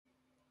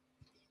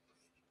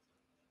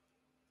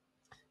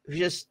if you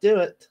just do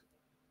it,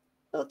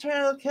 it'll turn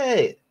out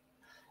okay.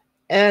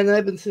 And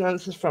I've been sitting on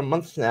this for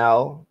months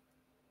now.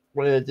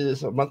 We're going to do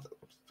this a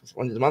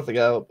month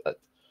ago, but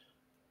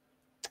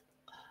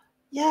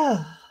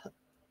yeah,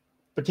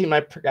 between my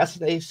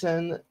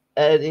procrastination,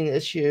 editing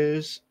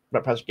issues, my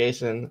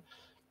procrastination,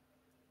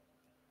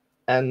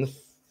 and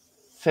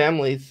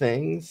family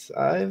things,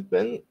 I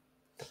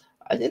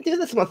didn't do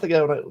this a month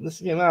ago when this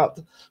came out.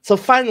 So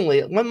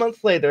finally, 1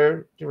 month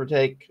later, give or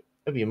take,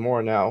 maybe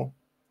more now,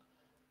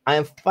 I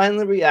am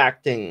finally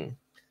reacting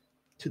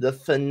to the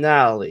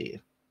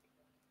finale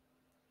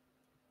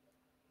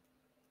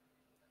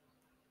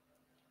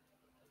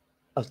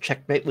of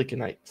Checkmate Weekend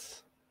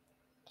Nights.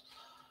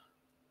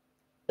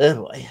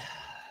 Oh boy.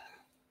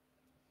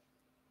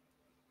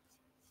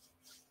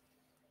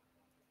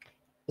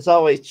 As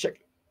always,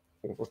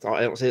 I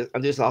don't say I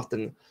do this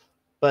often,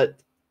 but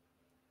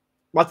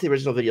watch the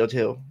original video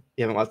too.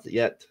 You haven't watched it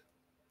yet.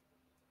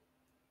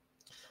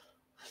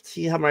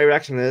 See how my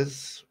reaction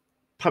is.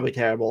 Probably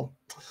terrible.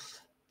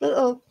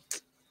 But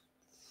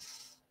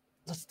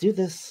let's do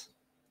this.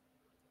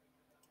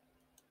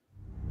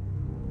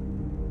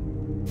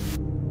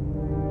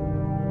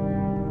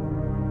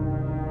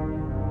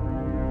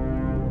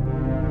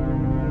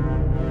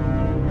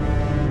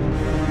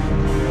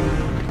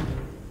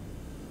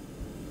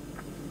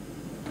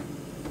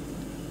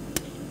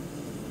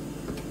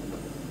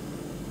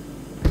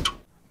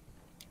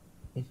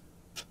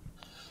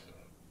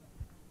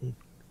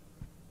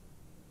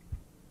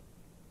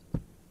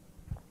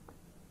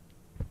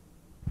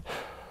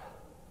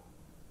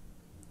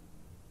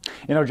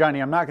 You know, Johnny,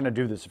 I'm not going to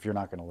do this if you're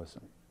not going to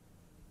listen.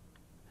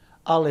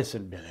 I'll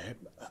listen, Billy.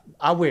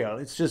 I will.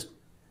 It's just,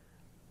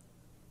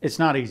 it's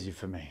not easy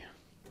for me.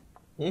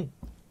 Do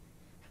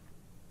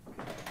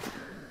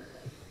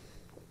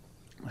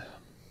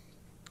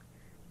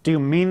you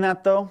mean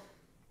that, though?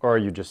 Or are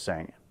you just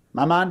saying it?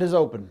 My mind is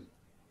open.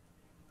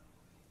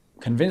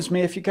 Convince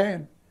me if you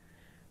can.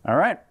 All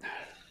right.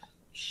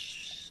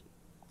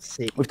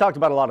 See. We've talked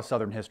about a lot of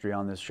Southern history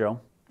on this show,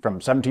 from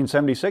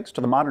 1776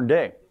 to the modern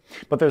day.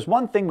 But there's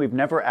one thing we've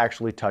never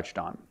actually touched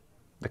on: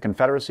 the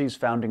Confederacy's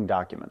founding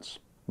documents.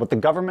 What the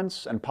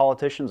governments and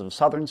politicians of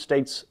Southern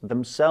states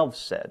themselves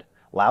said,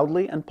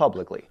 loudly and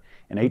publicly,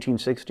 in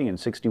 1860 and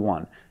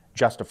 61,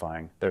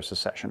 justifying their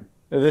secession.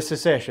 The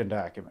secession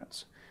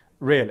documents.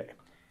 Really?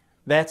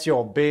 That's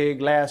your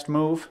big last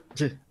move?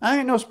 I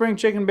ain't no spring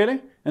chicken,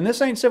 Billy, and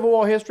this ain't Civil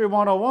War History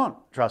 101.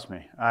 Trust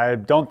me, I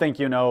don't think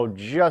you know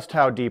just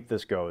how deep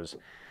this goes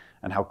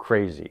and how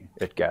crazy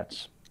it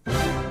gets.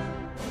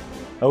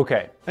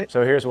 Okay,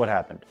 so here's what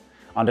happened.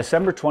 On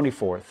December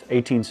 24th,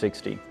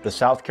 1860, the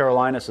South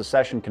Carolina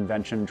Secession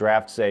Convention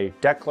drafts a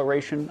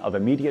Declaration of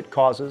Immediate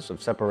Causes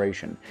of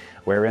Separation,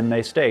 wherein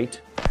they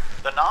state,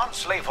 "The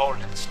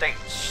non-slaveholding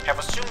states have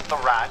assumed the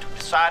right of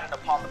deciding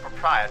upon the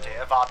propriety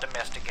of our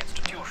domestic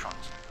institutions.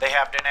 They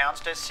have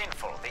denounced as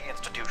sinful the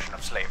institution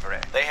of slavery.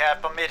 They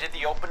have permitted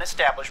the open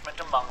establishment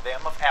among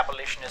them of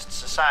abolitionist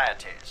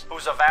societies,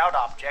 whose avowed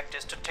object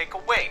is to take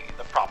away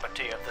the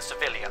property of the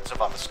civilians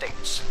of other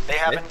states. They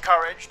have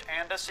encouraged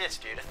and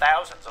assisted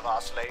thousands of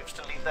our slaves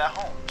to leave their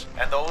homes,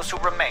 and those who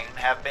remain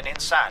have been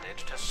incited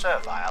to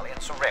servile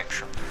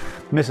insurrection."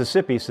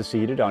 Mississippi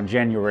seceded on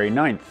January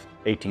 9th,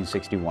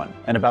 1861,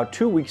 and about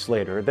 2 weeks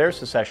later, their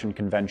secession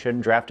convention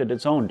drafted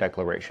its own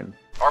declaration.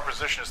 "Our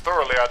position is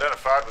thoroughly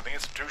identified with the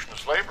institution of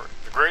slavery,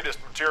 the greatest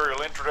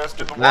material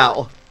interest in the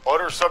world.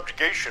 Utter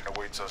subjugation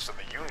awaits us in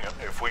the Union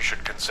if we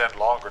should consent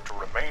longer to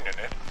remain in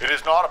it. It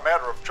is not a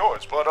matter of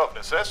choice, but of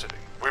necessity.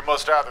 We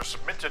must either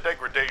submit to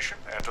degradation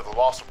and to the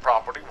loss of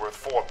property worth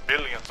 $4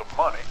 billions of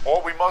money,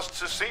 or we must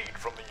secede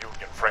from the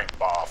Union framed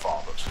by our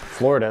fathers."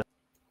 Florida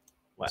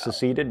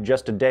seceded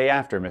just a day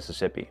after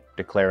Mississippi,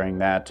 declaring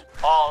that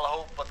 "All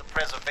hope of the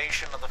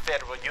preservation of the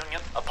federal union,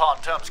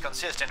 upon terms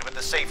consistent with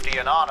the safety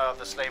and honor of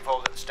the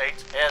slaveholding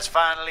states, has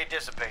finally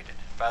dissipated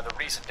by the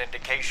recent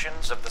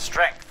indications of the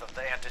strength of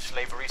the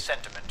anti-slavery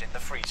sentiment in the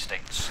free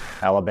states."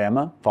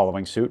 Alabama,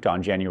 following suit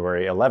on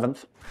January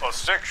 11th, "A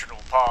sectional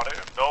party,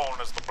 known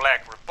as the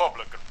Black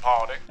Republican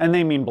Party," and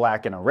they mean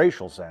black in a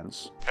racial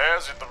sense,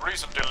 "has in the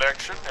recent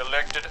election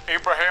elected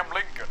Abraham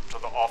Lincoln to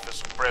the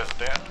office of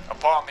president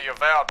upon the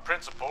avowed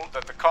principle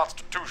that the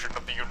Constitution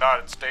of the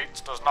United States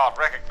does not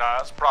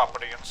recognize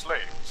property in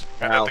slaves,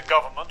 and that the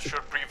government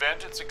should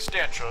prevent its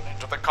extension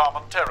into the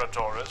common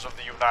territories of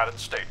the United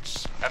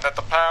States, and that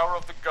the power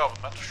of the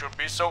government should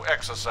be so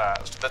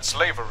exercised that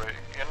slavery,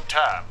 in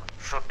time,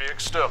 should be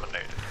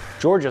exterminated."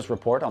 Georgia's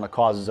report on the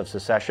causes of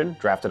secession,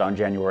 drafted on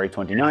January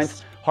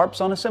 29th,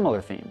 harps on a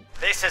similar theme.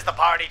 "This is the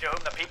party to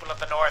whom the people of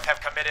the North have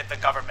committed the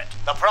government,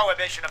 the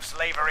prohibition of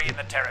slavery in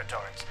the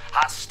territories,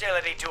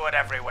 hostility to it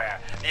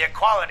everywhere, the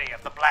equality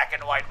of the black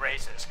and white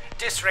races,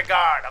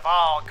 disregard of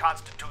all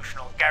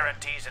constitutional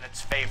guarantees in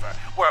its favor,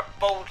 were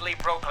boldly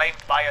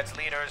proclaimed by its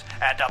leaders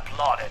and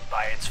applauded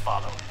by its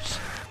followers."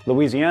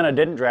 Louisiana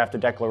didn't draft a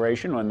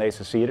declaration when they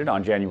seceded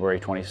on January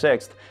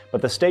 26th,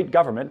 but the state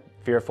government,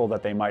 fearful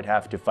that they might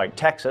have to fight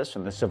Texas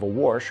in the Civil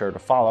War sure to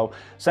follow,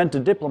 sent a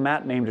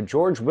diplomat named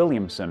George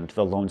Williamson to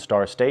the Lone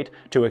Star State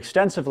to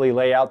extensively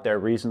lay out their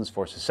reasons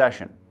for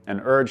secession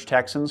and urge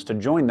Texans to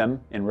join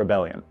them in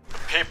rebellion.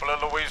 The people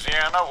of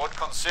Louisiana would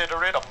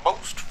consider it a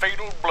most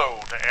fatal blow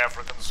to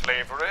African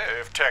slavery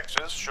if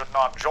Texas should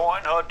not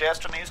join her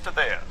destinies to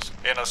theirs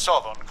in a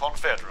Southern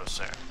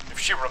Confederacy. If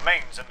she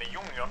remains in the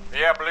Union,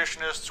 the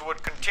abolitionists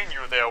would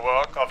continue their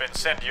work of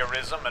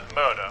incendiarism and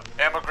murder.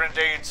 Immigrant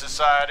aid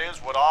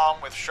societies would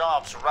arm with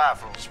sharps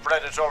rifles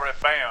predatory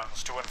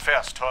bands to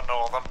infest her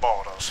northern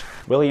borders.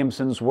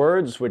 Williamson's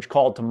words, which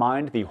called to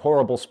mind the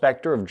horrible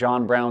specter of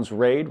John Brown's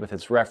raid with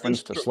its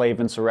reference to slave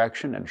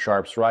insurrection and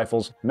Sharps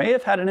rifles, may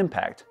have had an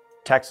impact.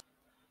 Texas.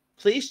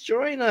 Please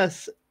join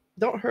us.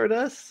 Don't hurt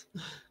us.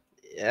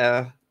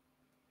 Yeah.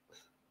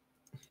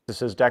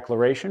 Texas's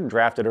declaration,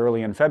 drafted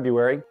early in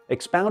February,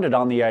 expounded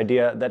on the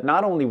idea that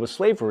not only was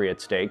slavery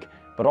at stake,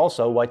 but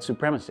also white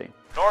supremacy.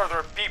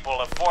 Northern people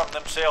have formed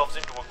themselves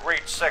into a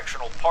great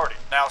sectional party,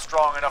 now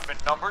strong enough in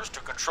numbers to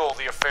control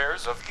the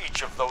affairs of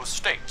each of those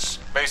states,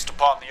 based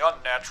upon the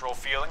unnatural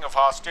feeling of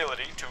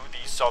hostility to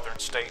these southern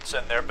states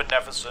and their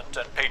beneficent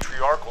and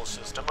patriarchal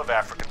system of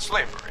African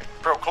slavery,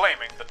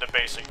 proclaiming the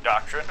debasing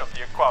doctrine of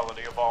the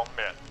equality of all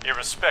men,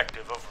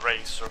 irrespective of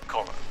race or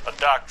color, a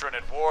doctrine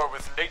at war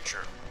with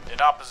nature, in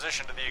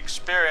opposition to the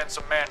experience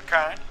of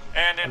mankind,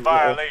 and in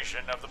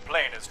violation of the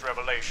plainest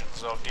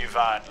revelations of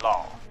divine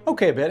law.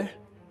 Okay, Betty.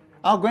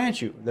 I'll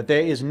grant you that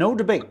there is no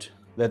debate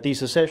that the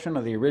secession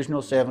of the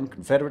original 7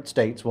 Confederate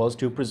states was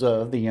to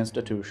preserve the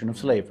institution of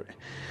slavery.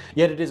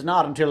 Yet it is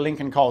not until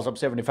Lincoln calls up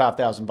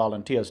 75,000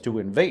 volunteers to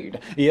invade,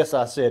 yes,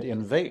 I said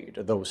invade,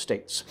 those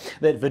states,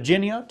 that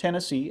Virginia,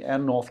 Tennessee,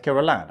 and North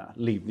Carolina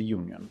leave the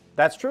Union.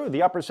 That's true.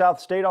 The Upper South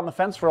stayed on the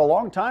fence for a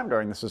long time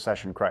during the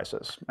secession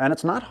crisis, and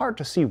it's not hard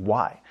to see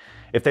why.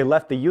 If they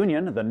left the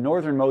Union, the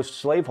northernmost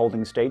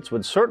slaveholding states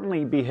would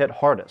certainly be hit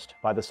hardest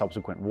by the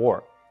subsequent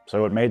war.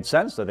 So it made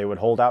sense that they would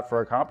hold out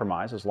for a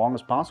compromise as long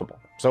as possible.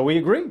 So we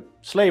agree.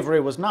 Slavery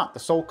was not the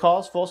sole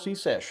cause for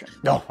secession.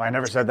 No, I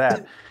never said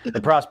that. The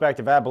prospect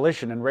of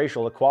abolition and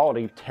racial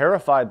equality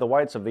terrified the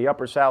whites of the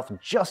Upper South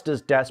just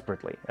as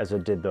desperately as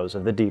it did those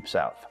of the Deep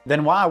South.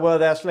 Then why were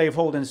there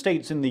slaveholding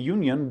states in the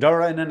Union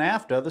during and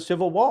after the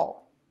Civil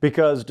War?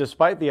 Because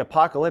despite the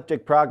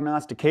apocalyptic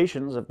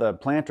prognostications of the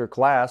planter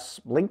class,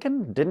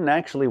 Lincoln didn't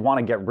actually want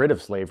to get rid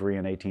of slavery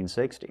in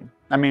 1860.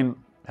 I mean,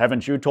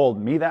 haven't you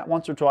told me that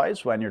once or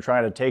twice when you're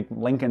trying to take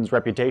Lincoln's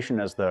reputation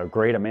as the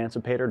great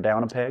emancipator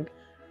down a peg?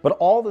 But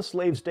all the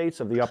slave states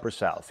of the Upper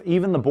South,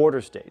 even the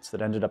border states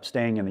that ended up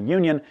staying in the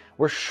Union,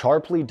 were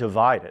sharply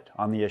divided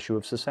on the issue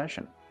of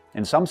secession.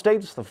 In some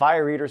states, the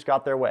fire eaters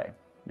got their way.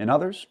 In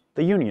others,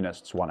 the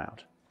Unionists won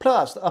out.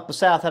 Plus, the Upper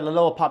South had a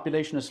lower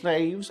population of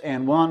slaves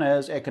and one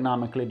as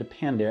economically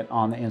dependent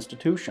on the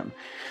institution.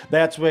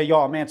 That's where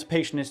your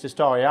emancipationist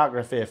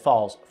historiography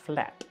falls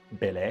flat,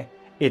 Billy.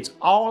 It's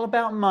all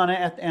about money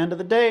at the end of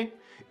the day.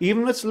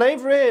 Even with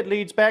slavery, it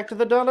leads back to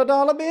the dollar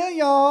bill,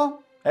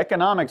 y'all.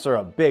 Economics are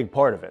a big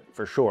part of it,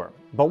 for sure.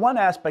 But one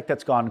aspect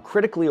that's gone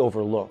critically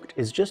overlooked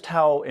is just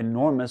how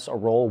enormous a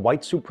role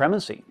white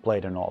supremacy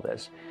played in all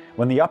this.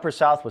 When the Upper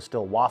South was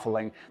still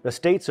waffling, the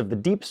states of the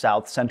Deep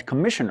South sent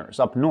commissioners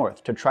up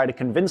north to try to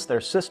convince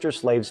their sister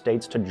slave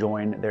states to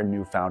join their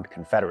newfound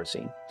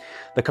confederacy.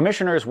 The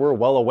commissioners were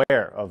well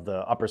aware of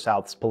the Upper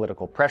South's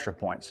political pressure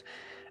points,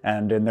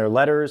 and in their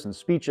letters and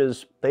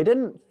speeches, they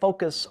didn't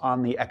focus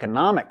on the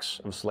economics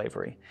of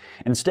slavery.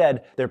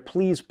 Instead, their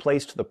pleas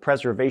placed the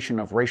preservation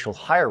of racial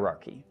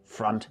hierarchy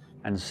front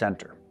and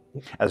center.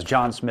 As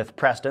John Smith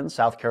Preston,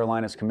 South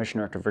Carolina's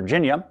commissioner to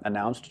Virginia,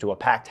 announced to a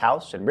packed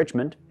house in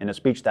Richmond in a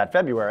speech that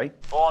February,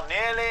 For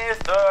nearly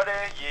 30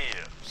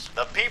 years,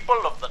 the people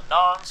of the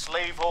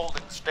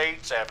non-slaveholding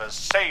states have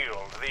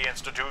assailed the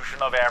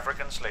institution of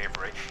African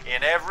slavery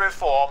in every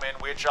form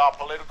in which our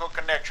political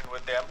connection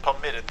with them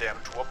permitted them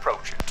to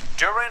approach it.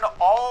 During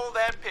all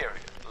that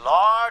period,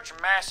 large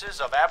masses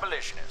of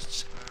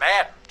abolitionists,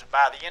 maddened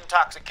by the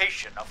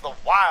intoxication of the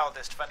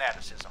wildest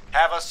fanaticism,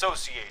 have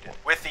associated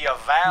with the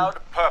avowed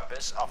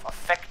purpose of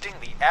effecting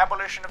the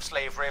abolition of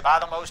slavery by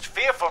the most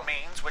fearful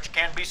means which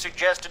can be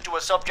suggested to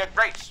a subject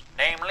race,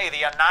 namely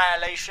the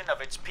annihilation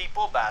of its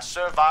people by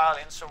servile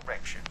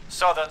insurrection.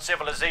 Southern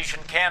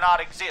civilization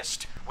cannot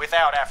exist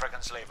without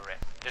African slavery.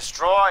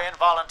 Destroy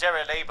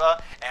involuntary labor,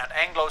 and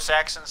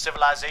Anglo-Saxon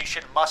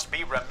civilization must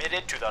be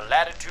remitted to the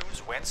latitudes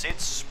whence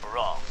it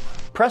sprung.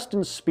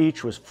 Preston's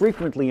speech was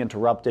frequently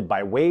interrupted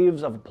by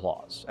waves of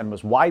applause and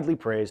was widely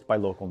praised by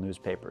local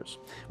newspapers,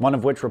 one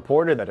of which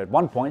reported that at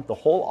one point the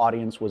whole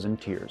audience was in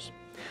tears.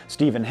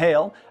 Stephen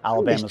Hale,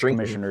 Alabama's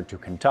commissioner to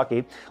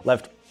Kentucky,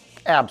 left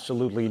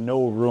absolutely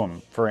no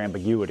room for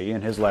ambiguity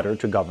in his letter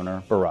to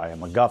Governor Beriah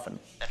McGuffin.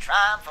 The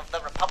triumph of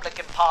the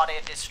Republican Party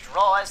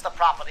destroys the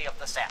property of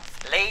the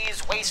South,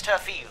 lays waste her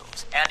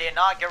fields, and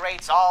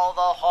inaugurates all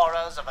the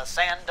horrors of a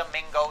San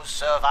Domingo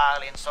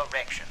servile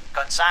insurrection,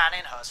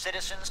 consigning her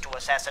citizens to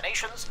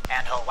assassinations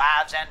and her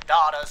wives and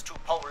daughters to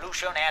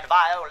pollution and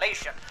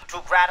violation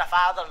to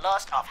gratify the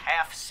lust of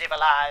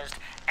half-civilized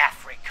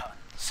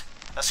Africans.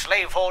 The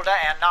slaveholder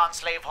and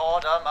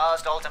non-slaveholder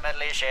must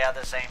ultimately share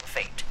the same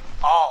fate.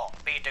 All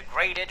be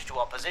degraded to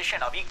a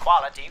position of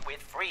equality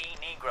with free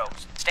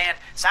Negroes, stand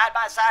side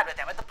by side with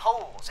them at the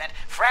polls, and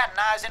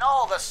fraternize in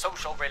all the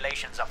social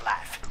relations of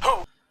life.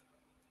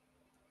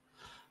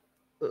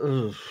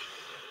 Ugh.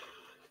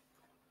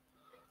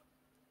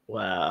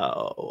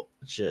 Wow.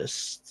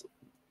 Just...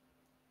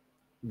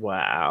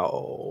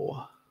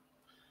 wow.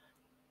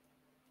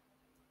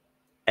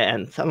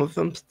 And some of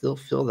them still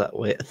feel that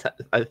way,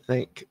 I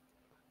think.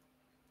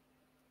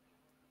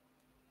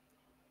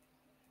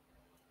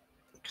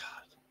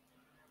 God.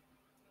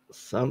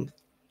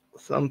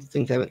 Some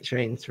things haven't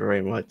changed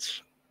very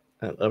much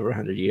in over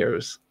 100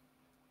 years.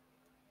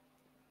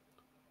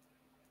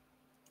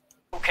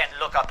 Who can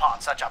look upon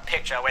such a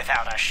picture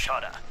without a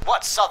shudder?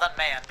 What Southern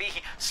man, be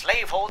he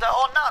slaveholder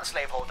or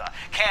non-slaveholder,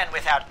 can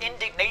without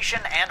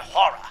indignation and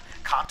horror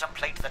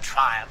contemplate the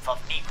triumph of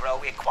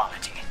Negro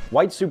equality?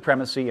 White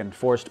supremacy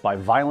enforced by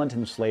violent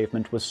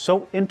enslavement was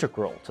so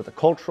integral to the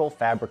cultural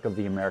fabric of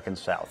the American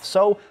South,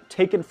 so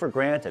taken for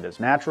granted as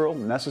natural,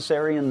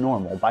 necessary, and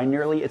normal by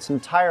nearly its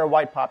entire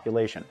white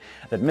population,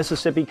 that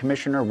Mississippi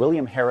Commissioner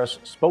William Harris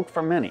spoke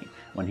for many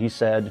when he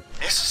said,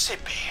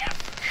 Mississippi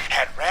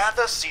had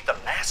rather see the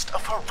last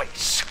of her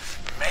race,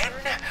 men,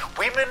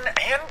 women,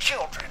 and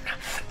children,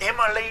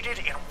 immolated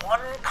in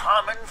one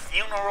common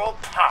funeral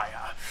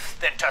pyre,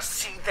 than to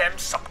see them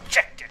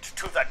subjected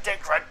to the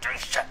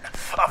degradation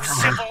of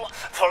civil,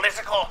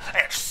 political,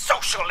 and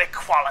social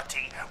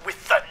equality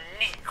with the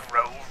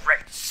Negro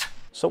race.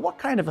 So what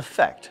kind of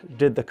effect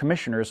did the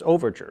commissioner's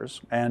overtures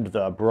and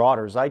the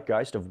broader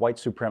zeitgeist of white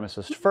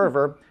supremacist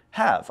fervor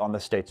have on the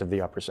states of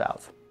the Upper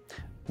South?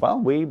 Well,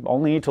 we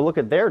only need to look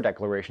at their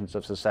declarations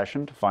of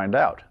secession to find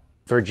out.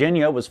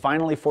 Virginia was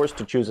finally forced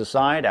to choose a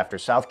side after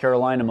South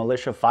Carolina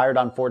militia fired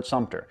on Fort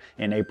Sumter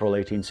in April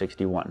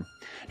 1861.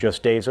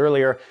 Just days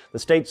earlier, the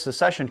state's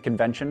secession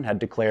convention had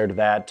declared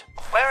that,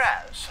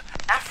 whereas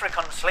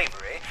African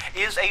slavery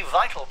is a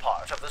vital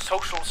part of the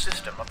social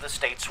system of the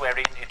states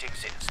wherein it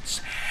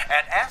exists,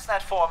 and as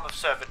that form of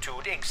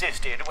servitude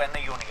existed when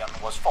the Union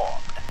was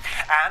formed,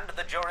 and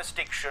the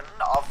jurisdiction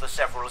of the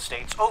several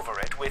states over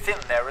it within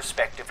their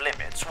respective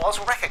limits was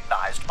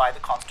recognized by the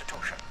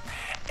Constitution,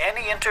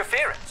 any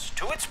interference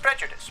to its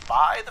prejudice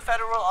by the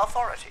federal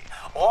authority,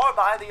 or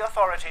by the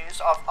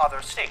authorities of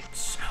other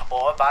states,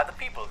 or by the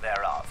people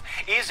thereof,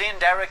 is in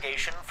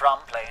derogation from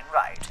plain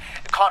right,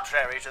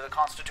 contrary to the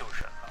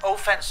Constitution,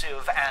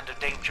 offensive and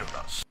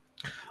dangerous.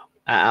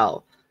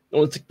 Ow. I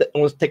want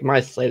to take my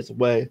slaves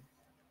away.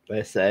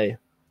 They say,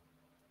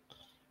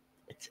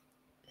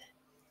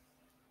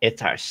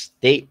 it's our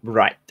state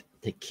right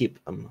to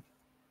keep them.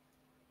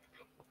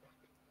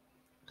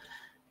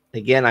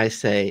 Again, I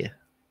say,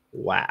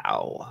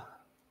 wow.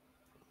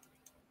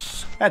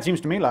 That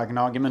seems to me like an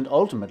argument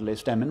ultimately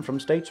stemming from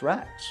states'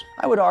 rights.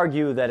 I would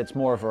argue that it's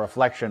more of a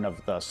reflection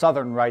of the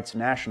Southern rights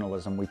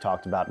nationalism we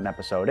talked about in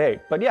episode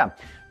 8. But yeah,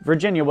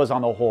 Virginia was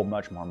on the whole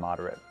much more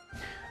moderate.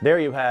 There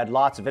you had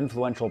lots of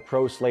influential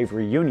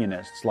pro-slavery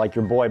unionists like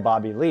your boy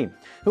Bobby Lee,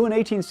 who in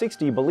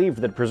 1860 believed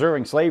that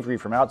preserving slavery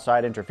from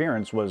outside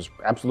interference was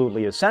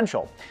absolutely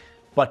essential,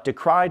 but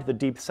decried the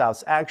Deep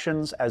South's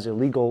actions as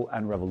illegal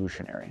and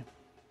revolutionary.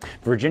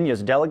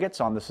 Virginia's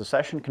delegates on the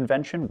secession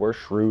convention were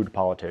shrewd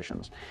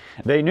politicians.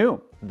 They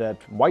knew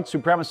that white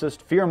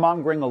supremacist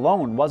fear-mongering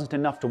alone wasn't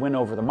enough to win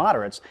over the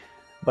moderates,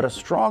 but a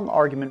strong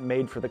argument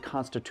made for the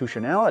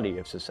constitutionality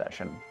of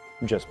secession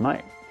just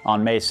might.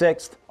 On May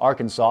 6th,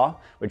 Arkansas,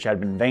 which had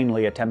been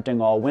vainly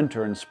attempting all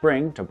winter and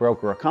spring to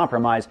broker a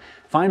compromise,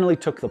 finally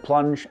took the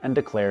plunge and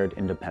declared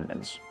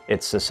independence.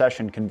 Its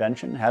secession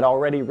convention had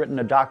already written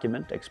a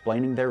document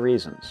explaining their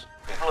reasons.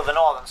 People of the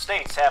northern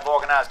states have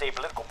organized a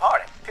political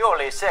party,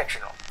 purely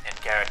sectional in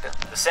character,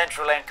 the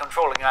central and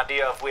controlling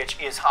idea of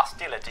which is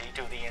hostility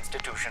to the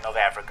institution of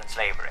African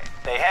slavery.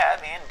 They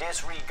have, in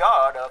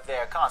disregard of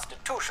their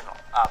constitutional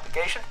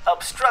obligation,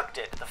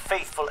 obstructed the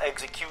faithful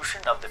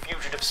execution of the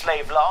fugitive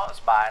slave laws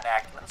by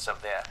enactments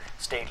of their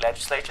state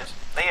legislatures.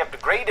 They have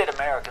degraded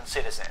American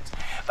citizens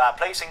by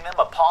placing them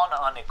upon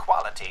an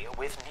equality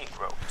with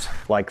Negroes.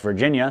 Like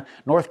Virginia,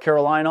 North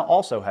Carolina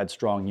also had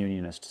strong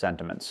Unionist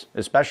sentiments,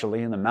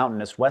 especially in the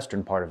mountainous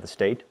western part of the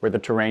state, where the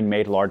terrain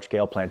made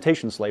large-scale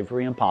plantation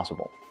slavery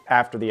impossible.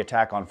 After the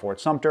attack on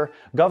Fort Sumter,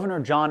 Governor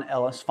John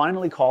Ellis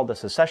finally called a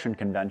secession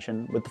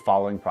convention with the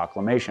following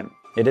proclamation.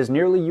 It is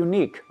nearly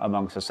unique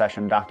among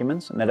secession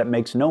documents in that it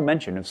makes no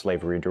mention of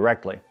slavery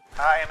directly.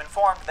 I am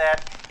informed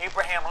that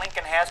Abraham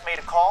Lincoln has made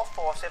a call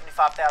for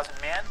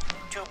 75,000 men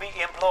to be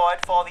employed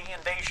for the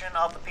invasion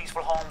of the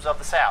peaceful homes of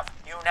the South.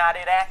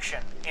 United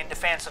action in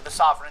defense of the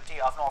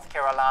sovereignty of North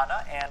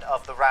Carolina and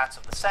of the rights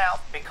of the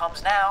South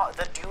becomes now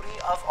the duty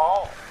of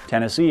all.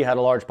 Tennessee had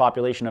a large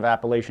population of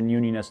Appalachian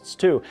Unionists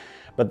too,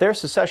 but their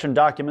secession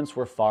documents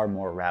were far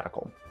more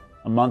radical.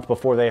 A month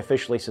before they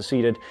officially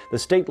seceded, the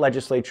state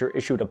legislature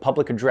issued a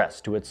public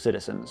address to its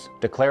citizens,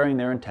 declaring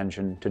their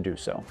intention to do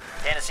so.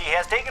 Tennessee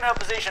has taken her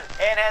position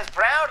and has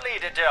proudly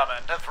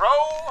determined to throw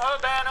her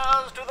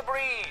banners to the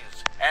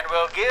breeze and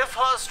will give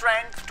her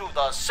strength to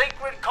the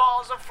sacred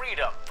cause of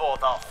freedom for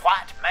the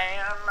white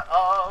man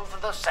of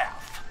the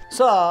South.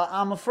 Sir,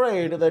 I'm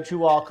afraid that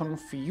you are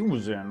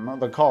confusing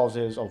the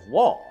causes of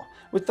war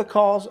with the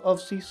cause of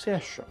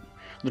secession.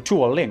 The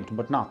two are linked,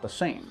 but not the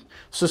same.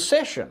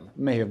 Secession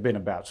may have been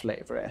about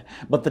slavery,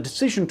 but the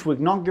decision to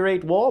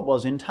inaugurate war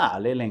was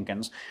entirely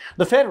Lincoln's.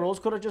 The Federals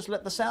could have just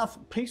let the South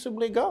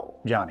peaceably go.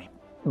 Johnny,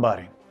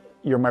 buddy,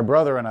 you're my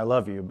brother and I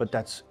love you, but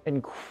that's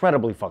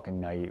incredibly fucking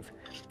naive.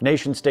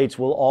 Nation states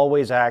will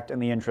always act in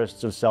the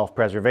interests of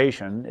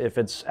self-preservation if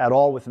it's at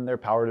all within their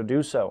power to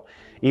do so.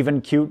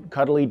 Even cute,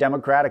 cuddly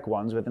democratic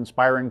ones with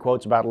inspiring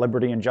quotes about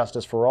liberty and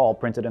justice for all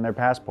printed in their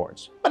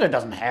passports. But it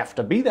doesn't have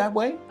to be that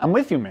way. I'm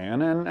with you,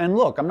 man, and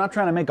look, I'm not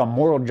trying to make a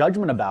moral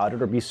judgment about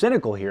it or be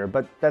cynical here,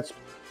 but that's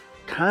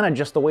kind of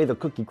just the way the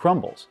cookie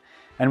crumbles.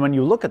 And when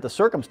you look at the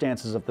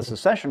circumstances of the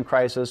secession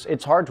crisis,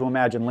 it's hard to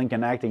imagine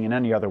Lincoln acting in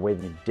any other way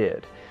than he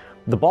did.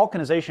 The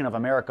balkanization of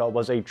America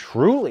was a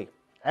truly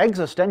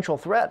existential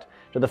threat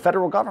to the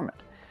federal government.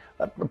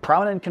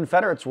 Prominent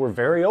Confederates were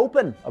very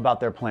open about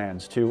their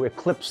plans to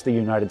eclipse the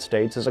United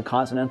States as a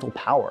continental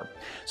power.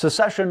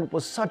 Secession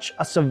was such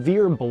a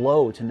severe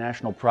blow to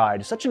national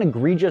pride, such an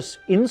egregious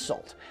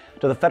insult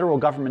to the federal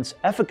government's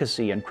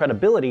efficacy and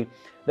credibility,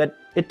 that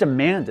it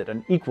demanded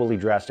an equally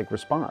drastic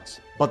response.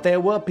 But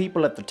there were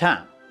people at the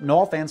time,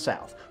 North and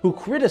South, who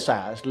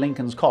criticized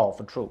Lincoln's call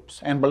for troops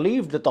and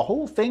believed that the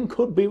whole thing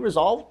could be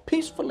resolved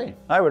peacefully.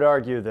 I would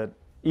argue that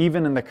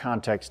even in the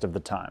context of the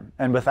time,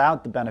 and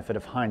without the benefit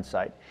of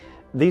hindsight,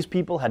 these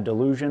people had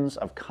delusions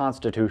of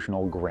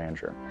constitutional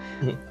grandeur.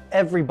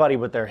 Everybody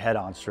with their head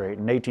on straight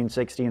in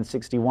 1860 and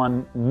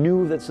 61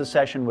 knew that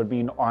secession would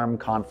be an armed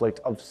conflict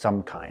of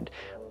some kind.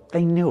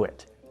 They knew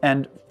it.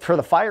 And for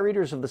the fire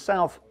eaters of the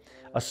South,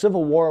 a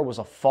civil war was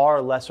a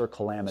far lesser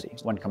calamity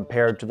when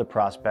compared to the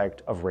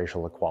prospect of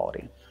racial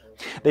equality.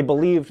 They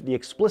believed the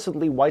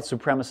explicitly white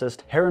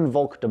supremacist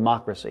Herrenvolk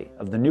democracy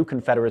of the new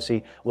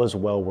Confederacy was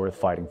well worth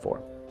fighting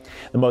for.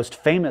 The most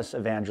famous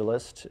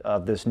evangelist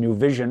of this new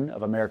vision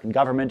of American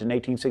government in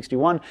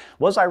 1861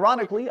 was,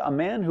 ironically, a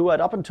man who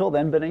had up until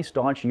then been a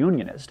staunch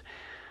Unionist,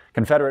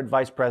 Confederate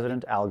Vice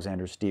President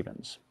Alexander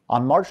Stephens.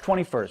 On March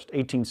 21,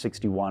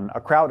 1861, a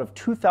crowd of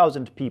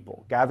 2,000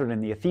 people gathered in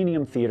the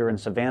Athenaeum Theater in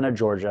Savannah,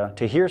 Georgia,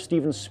 to hear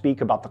Stephens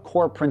speak about the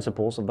core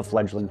principles of the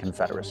fledgling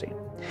Confederacy.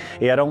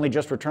 He had only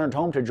just returned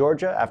home to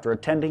Georgia after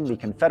attending the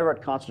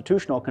Confederate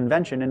Constitutional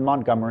Convention in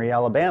Montgomery,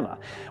 Alabama,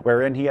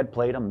 wherein he had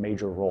played a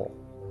major role.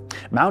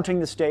 Mounting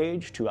the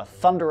stage to a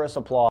thunderous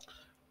applause.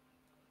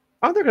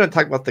 Aren't they going to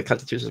talk about the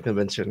Constitutional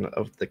Convention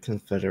of the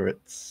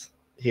Confederates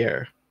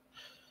here?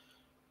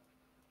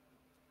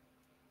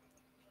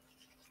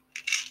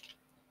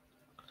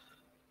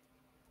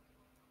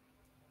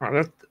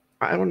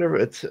 I wonder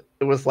if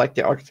it was like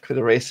the Arctic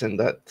Confederation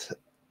that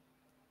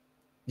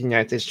the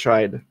United States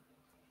tried. By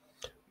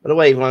the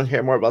way, if you want to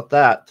hear more about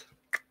that,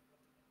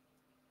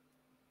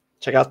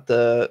 check out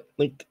the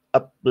link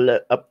up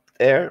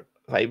there.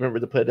 If I remember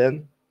to put it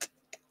in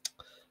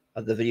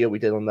the video we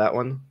did on that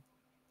one.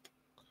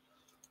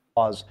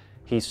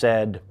 He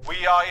said,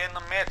 "We are in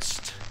the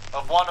midst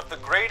of one of the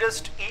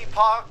greatest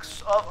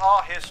epochs of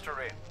our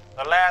history.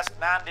 The last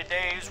 90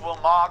 days will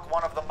mark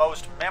one of the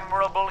most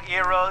memorable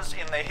eras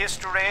in the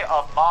history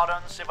of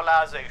modern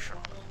civilization.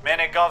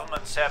 Many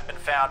governments have been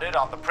founded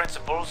on the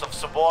principles of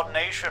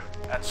subordination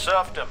and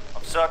serfdom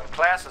of certain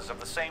classes of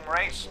the same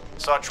race.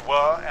 Such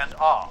were and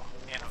are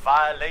in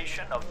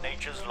violation of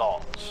nature's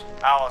laws.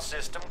 Our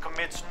system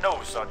commits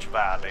no such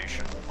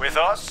violation. With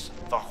us,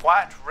 the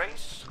white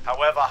race,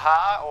 however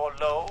high or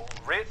low,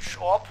 rich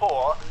or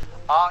poor,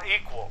 are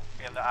equal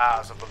in the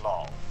eyes of the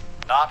law.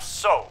 Not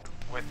so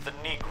with the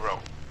Negro.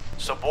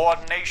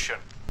 Subordination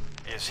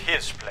is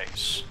his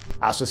place."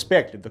 I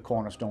suspected the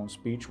Cornerstone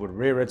speech would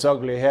rear its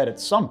ugly head at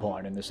some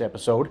point in this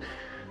episode.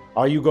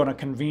 Are you going to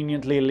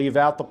conveniently leave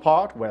out the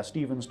part where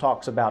Stephens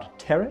talks about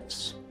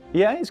tariffs?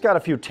 Yeah, he's got a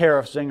few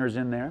tariff zingers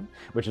in there,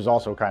 which is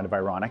also kind of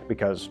ironic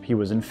because he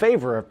was in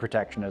favor of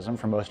protectionism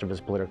for most of his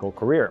political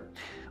career.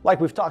 Like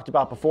we've talked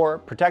about before,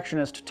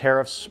 protectionist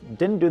tariffs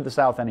didn't do the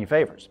South any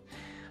favors.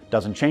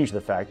 Doesn't change the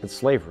fact that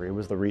slavery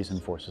was the reason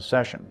for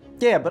secession.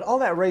 Yeah, but all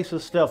that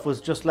racist stuff was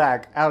just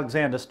like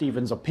Alexander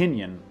Stephens'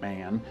 opinion,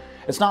 man.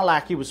 It's not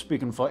like he was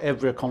speaking for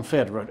every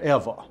Confederate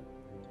ever.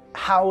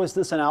 How is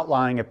this an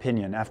outlying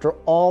opinion after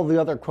all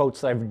the other quotes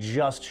that I've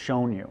just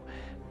shown you?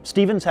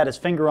 Stephens had his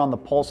finger on the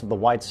pulse of the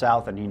white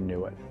South and he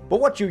knew it.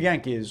 But what you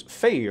Yankees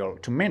fail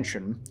to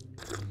mention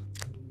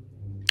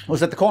was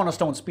that the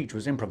Cornerstone speech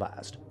was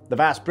improvised. The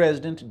Vice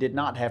President did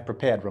not have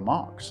prepared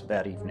remarks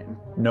that evening.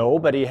 No,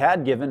 but he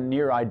had given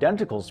near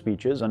identical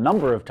speeches a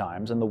number of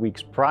times in the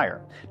weeks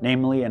prior,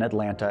 namely in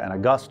Atlanta and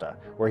Augusta,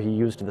 where he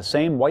used the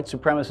same white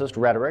supremacist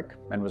rhetoric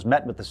and was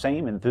met with the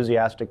same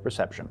enthusiastic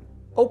reception.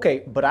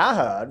 Okay, but I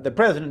heard that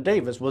President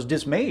Davis was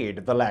dismayed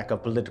at the lack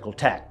of political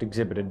tact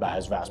exhibited by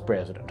his vice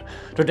president.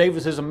 To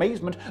Davis's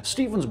amazement,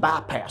 Stevens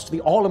bypassed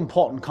the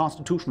all-important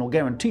constitutional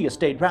guarantee of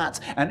state rights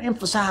and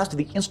emphasized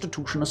the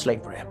institution of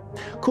slavery.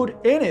 Could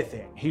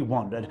anything, he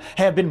wondered,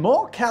 have been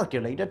more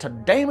calculated to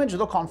damage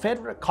the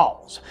Confederate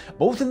cause,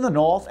 both in the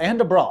North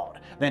and abroad,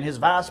 than his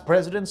vice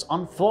president's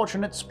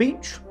unfortunate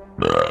speech?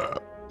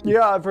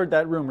 Yeah, I've heard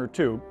that rumor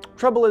too.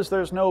 Trouble is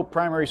there's no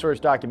primary source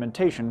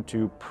documentation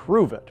to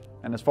prove it.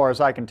 And as far as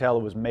I can tell,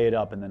 it was made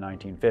up in the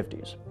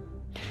 1950s.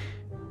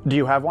 Do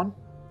you have one?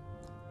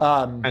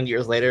 And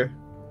years later.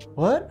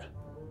 What?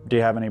 Do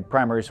you have any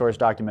primary source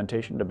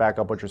documentation to back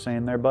up what you're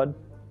saying there, bud?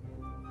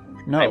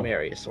 No.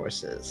 Primary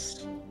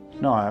sources.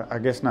 No, I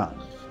guess not.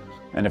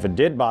 And if it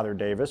did bother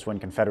Davis when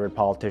Confederate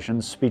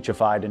politicians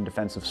speechified in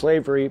defense of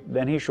slavery,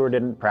 then he sure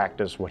didn't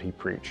practice what he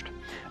preached.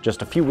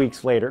 Just a few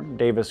weeks later,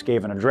 Davis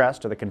gave an address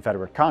to the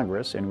Confederate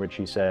Congress in which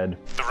he said,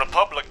 "The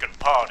Republican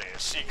Party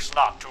seeks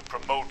not to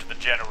promote the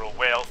general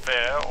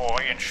welfare or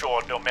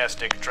ensure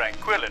domestic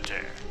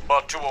tranquility,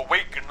 but to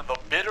awaken the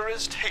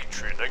bitterest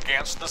hatred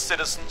against the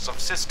citizens of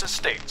sister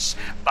states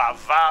by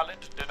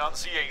violent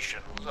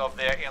denunciations of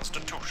their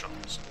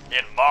institutions.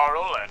 In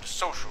moral and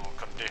social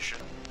condition,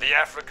 the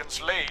African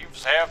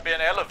slaves have been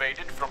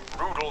elevated from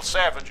brutal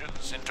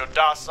savages into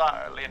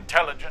docile,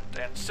 intelligent,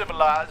 and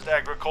civilized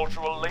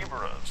agricultural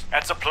laborers,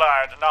 and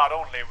supplied not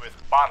only with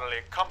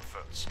bodily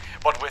comforts,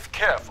 but with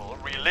careful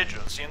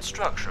religious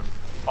instruction.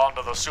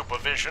 Under the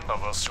supervision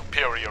of a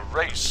superior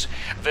race,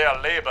 their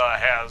labor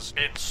has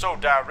been so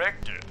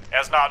directed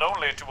as not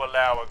only to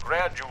allow a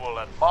gradual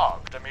and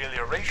marked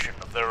amelioration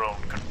of their own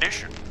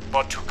condition,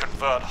 but to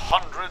convert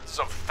hundreds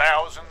of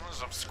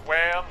thousands of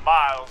square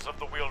miles of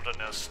the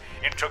wilderness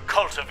into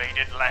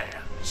cultivated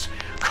lands,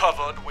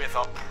 covered with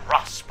a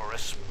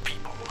prosperous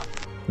people."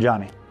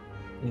 Johnny,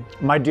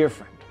 my dear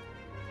friend,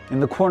 in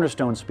the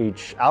Cornerstone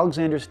speech,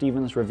 Alexander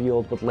Stephens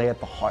revealed what lay at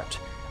the heart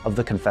of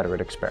the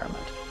Confederate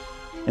experiment.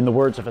 In the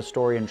words of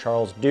historian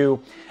Charles Dew,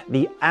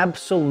 the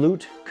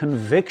absolute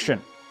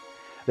conviction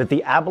that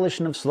the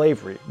abolition of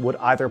slavery would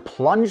either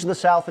plunge the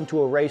South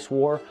into a race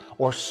war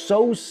or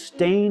so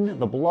stain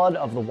the blood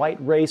of the white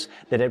race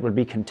that it would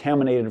be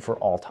contaminated for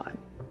all time.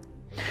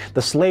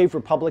 The slave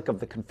republic of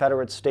the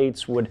Confederate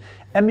States would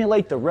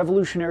emulate the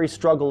revolutionary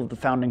struggle of the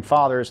Founding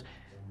Fathers,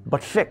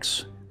 but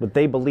fix what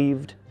they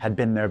believed had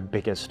been their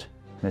biggest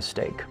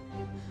mistake.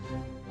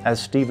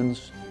 As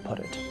Stephens put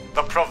it,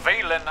 "The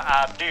prevailing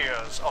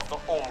ideas of the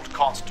old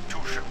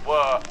Constitution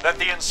were that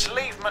the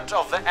enslavement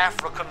of the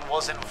African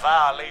was in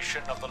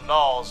violation of the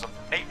laws of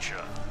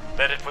nature,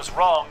 that it was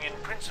wrong in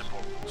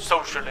principle,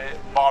 socially,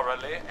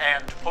 morally,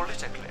 and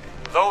politically.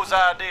 Those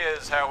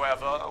ideas,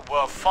 however,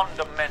 were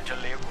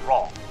fundamentally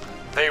wrong.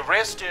 They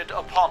rested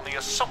upon the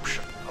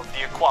assumption of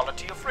the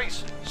equality of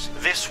races.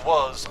 This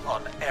was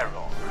an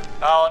error.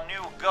 Our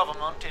new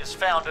government is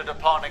founded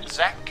upon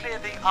exactly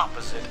the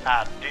opposite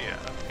idea.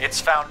 Its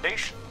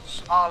foundations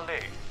are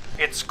laid.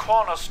 Its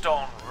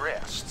cornerstone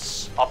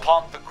rests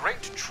upon the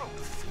great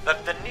truth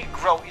that the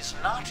Negro is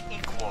not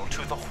equal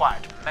to the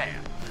white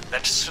man,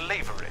 that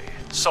slavery,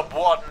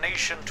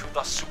 subordination to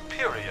the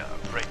superior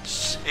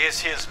race,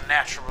 is his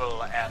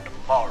natural and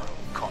moral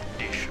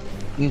condition."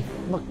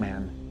 look,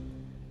 man,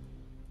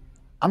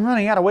 I'm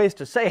running out of ways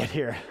to say it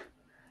here.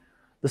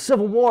 The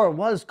Civil War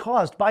was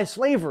caused by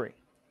slavery.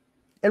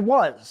 It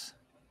was.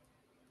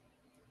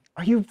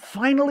 Are you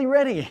finally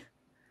ready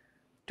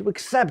to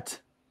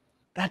accept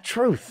that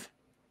truth?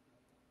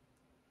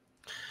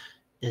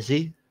 Is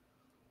he?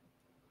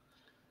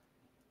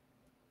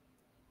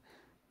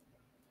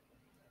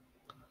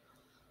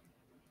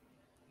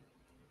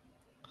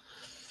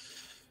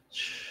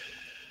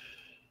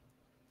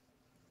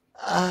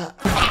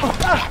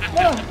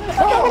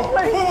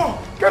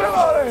 Get him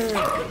out of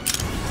here!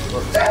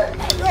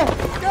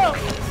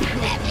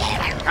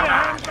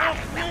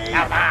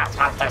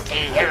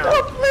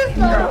 Please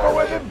go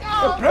with him.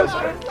 The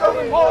president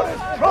doesn't want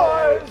his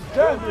prize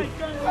damaged.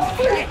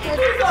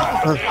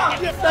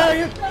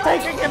 You're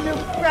taking him, you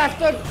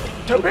bastard,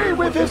 to be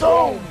with his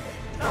own.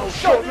 Now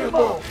show him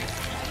up.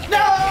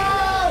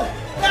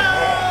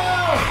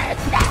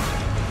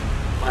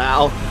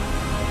 Wow.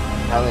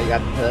 Finally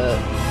got the.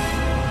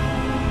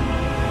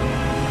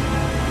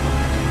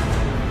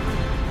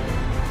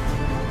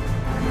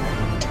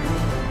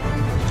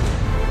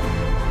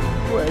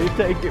 Where are you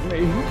taking me?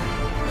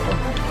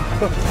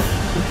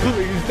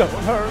 Please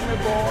don't hurt me,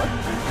 boy.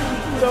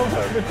 Don't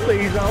hurt me,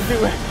 please. I'll do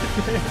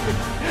anything.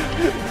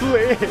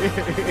 Please.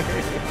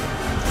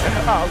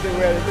 I'll do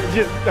anything.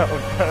 Just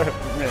don't hurt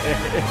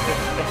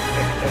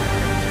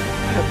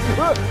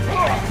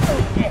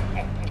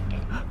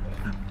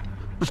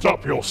me.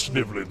 Stop your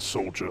sniveling,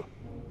 soldier.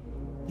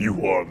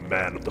 You are a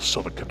man of the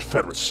Southern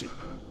Confederacy.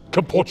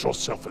 Comport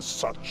yourself as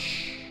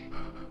such.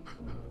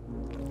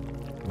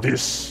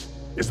 This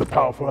is the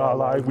powerful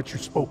ally which you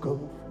spoke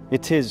of?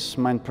 It is,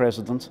 mein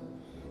President.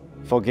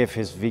 Forgive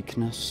his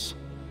weakness.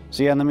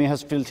 The enemy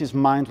has filled his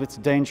mind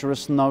with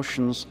dangerous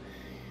notions.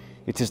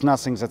 It is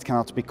nothing that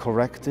cannot be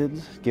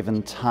corrected,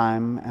 given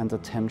time and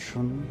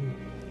attention.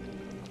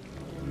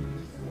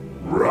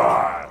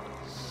 Right.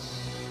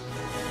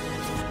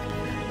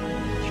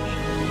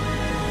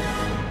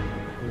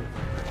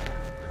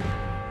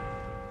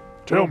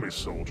 Tell me,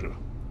 soldier,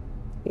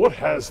 what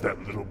has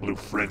that little blue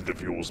friend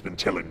of yours been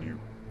telling you?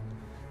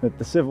 That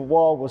the Civil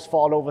War was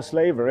fought over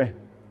slavery.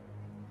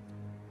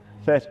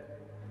 That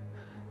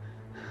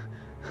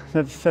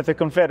the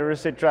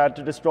Confederacy tried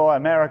to destroy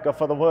America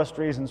for the worst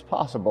reasons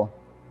possible.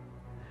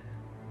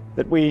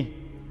 That we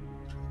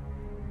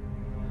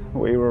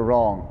were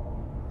wrong.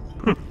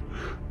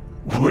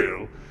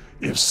 Well,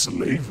 if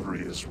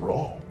slavery is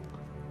wrong,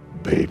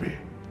 baby,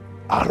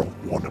 I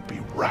don't want to be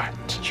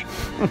right.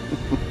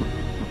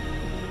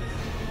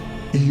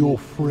 Your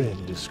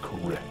friend is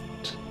correct.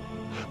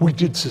 We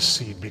did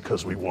secede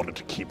because we wanted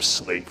to keep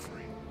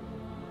slavery.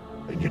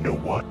 And you know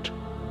what?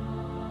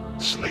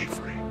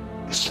 Slavery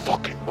is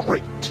fucking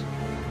great.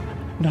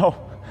 No,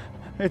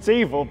 it's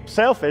evil,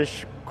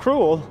 selfish,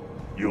 cruel.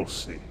 You'll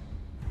see.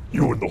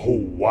 You and the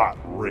whole white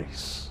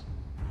race.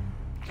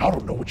 I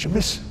don't know what you're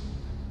missing.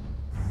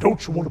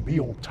 Don't you want to be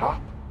on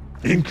top?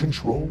 In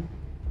control?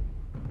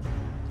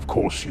 Of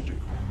course you do.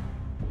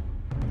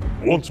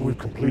 Once we've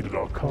completed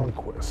our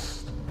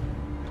conquest,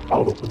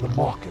 I'll open the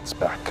markets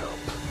back up.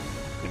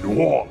 In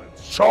New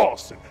Orleans,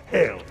 Charleston,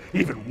 hell,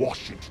 even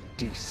Washington,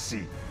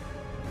 D.C.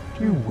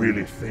 Do you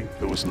really think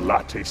those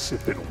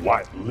latte-sipping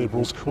white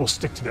liberals will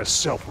stick to their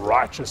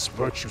self-righteous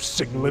virtue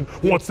signaling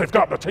once they've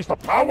gotten a taste of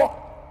power?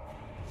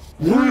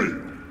 Real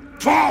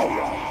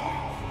power!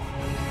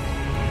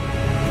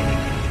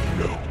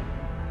 No.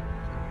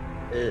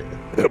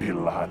 They'll be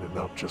lining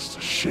up just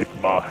to shake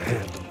my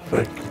hand and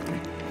thank me.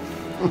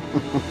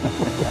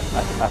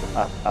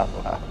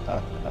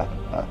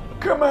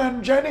 Come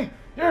on, Jenny.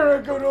 You're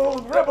a good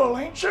old rebel,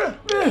 ain't you?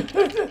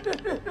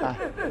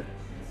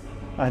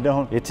 I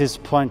don't. It is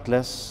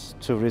pointless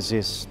to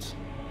resist,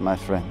 my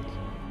friend.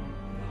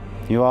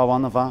 You are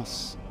one of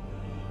us.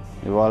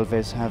 You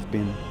always have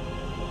been.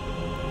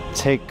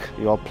 Take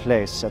your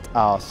place at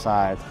our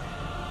side,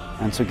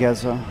 and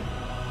together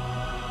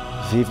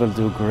we will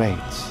do great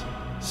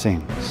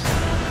things.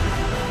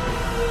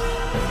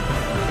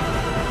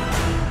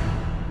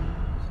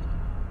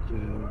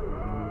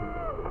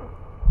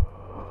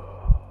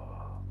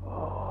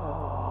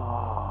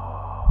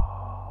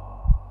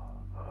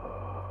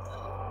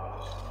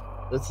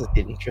 This is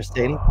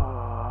interesting.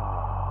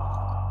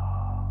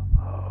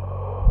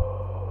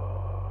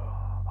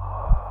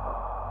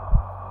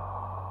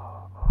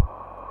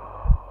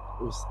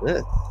 Who's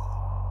this?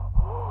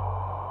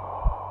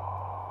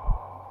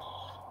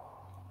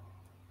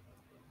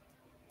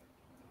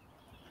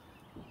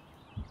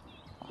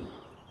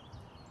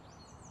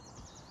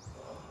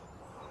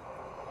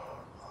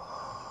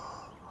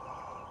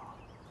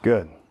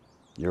 Good.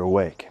 You're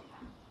awake.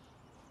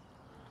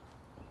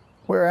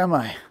 Where am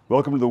I?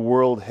 Welcome to the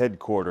world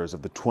headquarters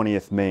of the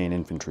 20th Maine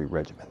Infantry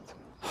Regiment.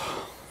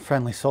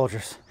 Friendly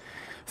soldiers.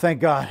 Thank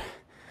God.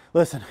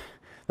 Listen,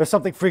 there's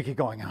something freaky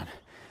going on.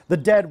 The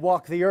dead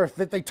walk the earth.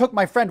 They took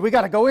my friend. We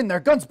gotta go in there.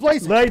 Guns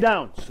blazing. Lay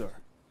down, sir.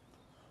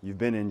 You've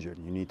been injured.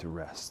 You need to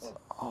rest.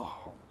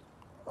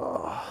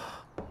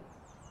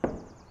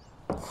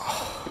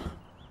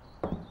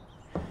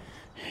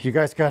 You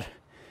guys got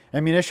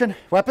ammunition?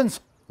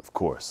 Weapons? Of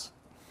course.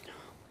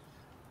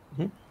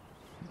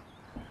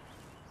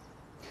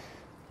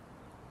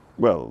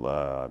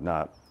 Well,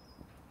 not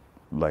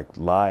like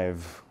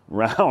live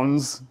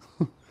rounds.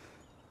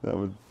 That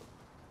would.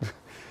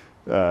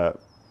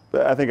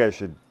 I think I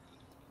should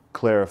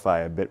clarify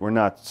a bit. We're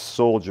not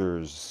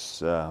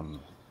soldiers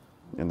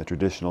in the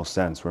traditional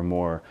sense. We're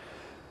more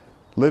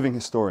living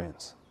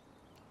historians,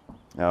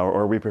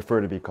 or we prefer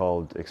to be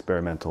called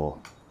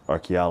experimental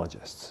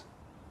archaeologists.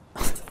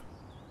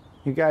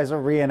 You guys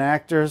are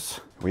reenactors?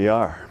 We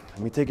are,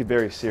 and we take it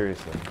very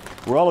seriously.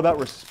 We're all about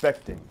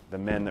respecting the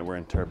men that we're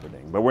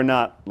interpreting, but we're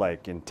not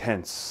like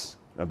intense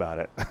about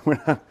it. We're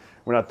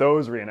not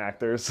those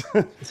reenactors.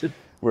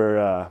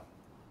 We're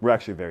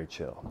actually very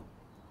chill.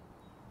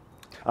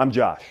 I'm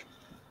Josh.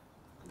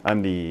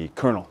 I'm the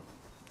colonel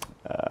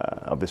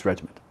of this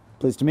regiment.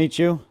 Pleased to meet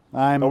you.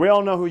 Oh, we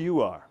all know who you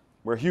are.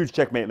 We're huge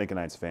Checkmate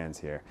Lincolnites fans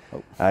here.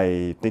 Oh.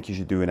 I think you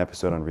should do an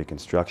episode on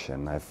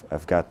Reconstruction.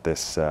 I've got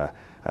this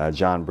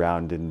John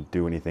Brown didn't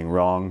do anything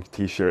wrong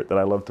T-shirt that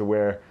I love to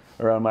wear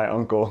around my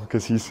uncle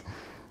because he's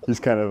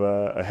kind of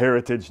a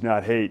heritage,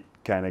 not hate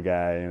kind of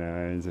guy. You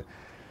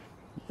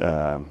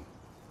know,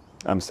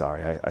 I'm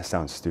sorry, I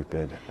sound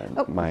stupid.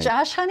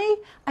 Josh, honey,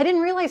 I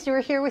didn't realize you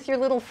were here with your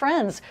little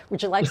friends.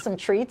 Would you like some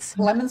treats?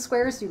 Lemon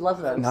squares, you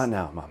love those. Not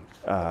now,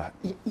 Mom.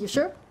 You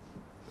sure?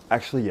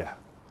 Actually, yeah.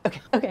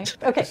 Okay.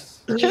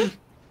 Sure.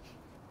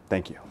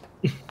 Thank you.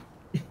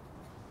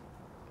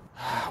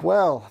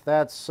 Well,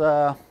 that's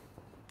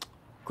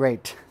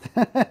great.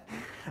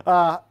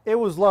 It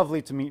was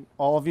lovely to meet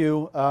all of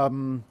you.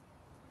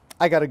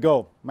 I gotta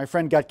go. My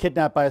friend got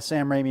kidnapped by a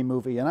Sam Raimi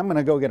movie, and I'm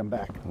gonna go get him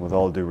back. With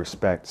all due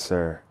respect,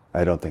 sir,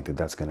 I don't think that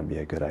that's going to be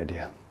a good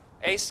idea.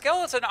 A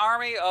skeleton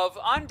army of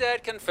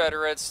undead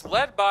Confederates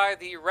led by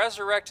the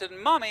resurrected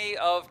mummy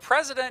of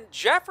President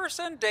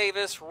Jefferson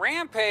Davis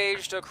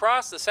rampaged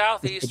across the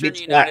southeastern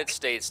United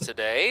States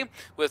today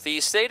with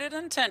the stated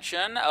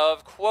intention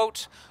of,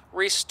 quote,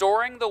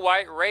 restoring the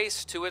white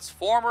race to its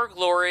former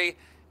glory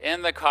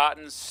in the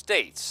Cotton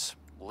States,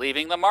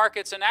 leaving the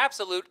markets in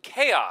absolute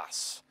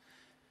chaos.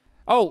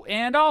 Oh,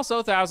 and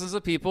also thousands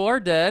of people are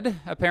dead,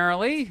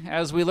 apparently,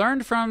 as we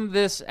learned from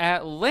this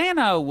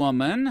Atlanta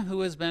woman who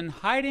has been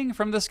hiding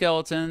from the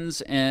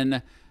skeletons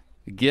in,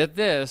 get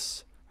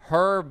this,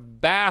 her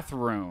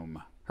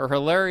bathroom. Her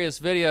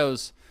hilarious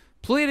videos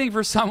pleading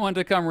for someone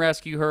to come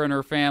rescue her and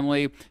her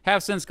family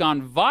have since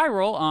gone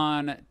viral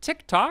on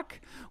TikTok,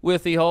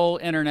 with the whole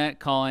internet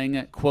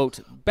calling, quote,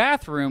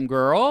 bathroom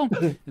girl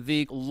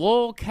the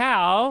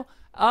lol-cow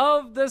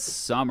of the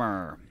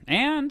summer.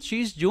 And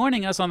she's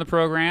joining us on the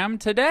program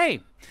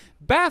today.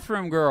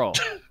 Bathroom Girl,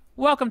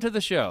 welcome to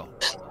the show.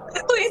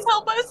 Please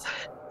help us.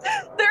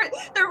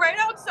 They're right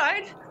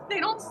outside. They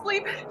don't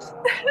sleep.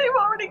 They've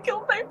already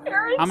killed my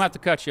parents. I'm going to have to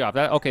cut you off.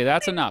 Okay,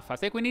 that's enough. I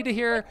think we need to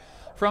hear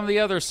from the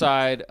other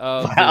side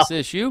of this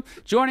issue.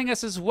 Joining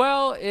us as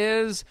well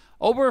is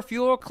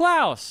Oberfuhrer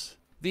Klaus,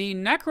 the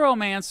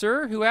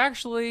necromancer who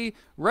actually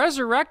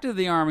resurrected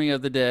the army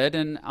of the dead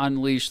and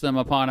unleashed them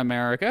upon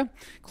America.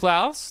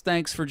 Klaus,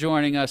 thanks for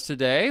joining us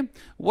today.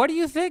 What do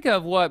you think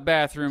of what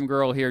Bathroom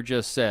Girl here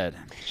just said?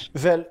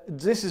 Well,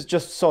 this is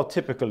just so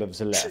typical of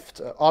the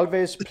left.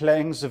 Always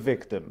playing the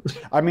victim.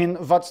 I mean,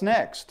 what's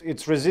next?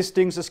 It's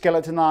resisting the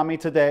skeleton army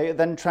today,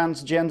 then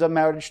transgender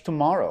marriage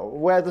tomorrow.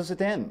 Where does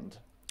it end?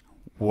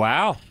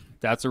 Wow,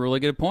 that's a really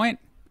good point.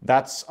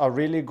 That's a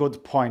really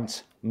good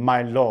point,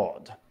 my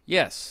lord.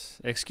 Yes,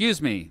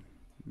 excuse me,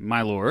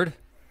 my lord.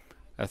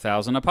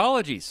 1,000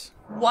 apologies.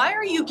 Why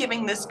are you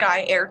giving this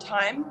guy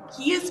airtime?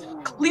 He is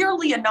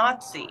clearly a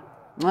Nazi.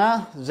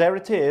 Ah, there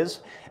it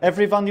is.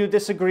 Everyone you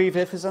disagree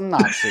with is a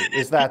Nazi.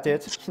 Is that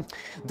it?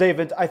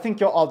 David, I think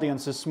your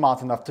audience is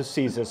smart enough to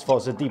see this for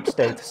the deep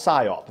state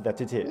psyop that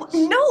it is.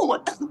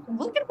 No,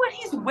 look at what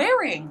he's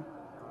wearing.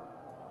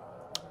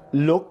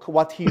 Look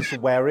what he's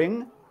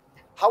wearing?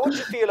 How would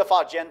you feel if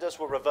our genders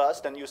were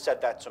reversed and you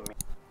said that to me?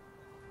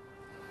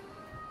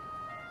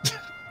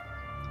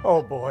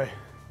 Oh boy.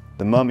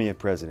 The mummy of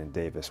President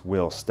Davis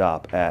will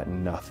stop at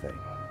nothing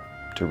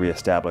to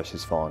reestablish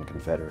his fallen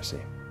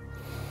Confederacy.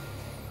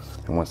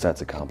 And once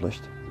that's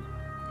accomplished,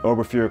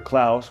 Oberfuhrer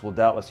Klaus will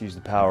doubtless use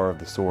the power of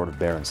the sword of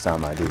Baron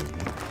Samedi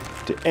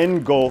to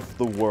engulf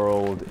the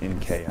world in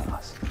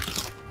chaos,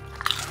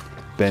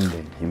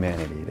 bending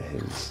humanity to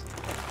his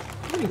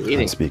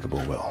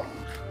unspeakable will.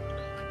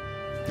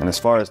 And as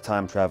far as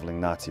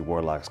time-traveling Nazi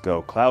warlocks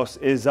go, Klaus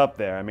is up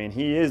there. I mean,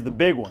 he is the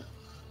big one.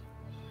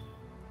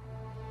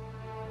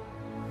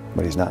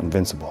 But he's not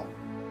invincible.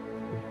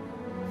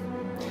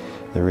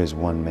 There is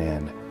one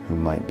man who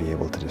might be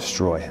able to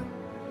destroy him.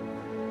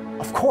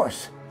 Of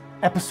course.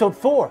 Episode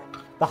 4.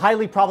 The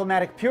highly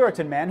problematic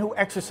Puritan man who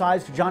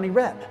exorcised Johnny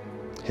Reb.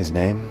 His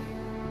name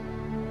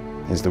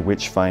is the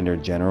Witchfinder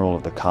General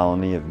of the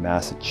colony of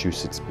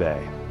Massachusetts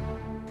Bay.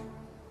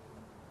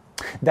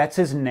 That's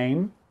his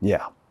name?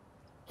 Yeah.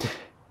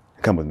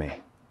 Come with me.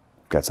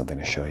 I've got something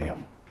to show you.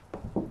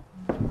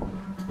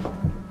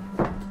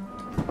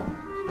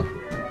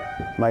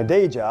 My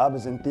day job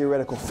is in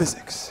theoretical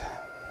physics.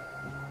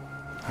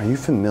 Are you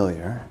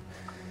familiar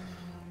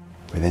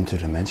with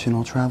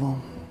interdimensional travel?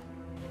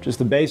 Just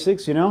the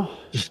basics, you know?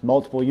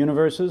 Multiple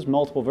universes,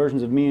 multiple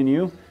versions of me and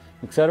you,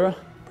 etc.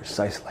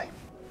 Precisely.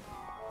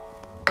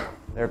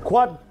 There are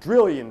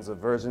quadrillions of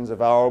versions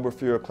of our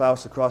Oberfuhrer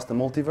Klaus across the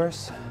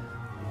multiverse.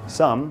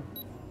 Some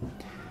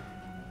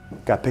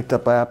got picked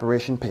up by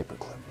Operation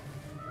Paperclip.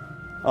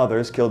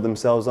 Others killed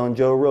themselves on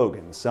Joe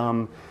Rogan.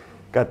 Some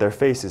got their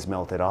faces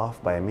melted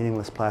off by a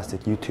meaningless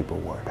plastic YouTube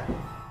award.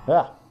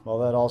 Yeah, well,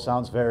 that all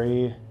sounds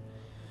very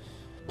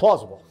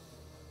plausible.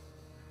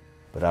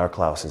 But our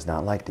Klaus is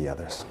not like the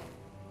others.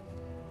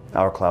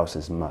 Our Klaus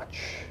is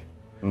much,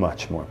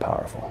 much more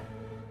powerful.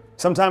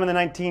 Sometime in the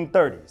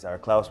 1930s, our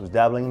Klaus was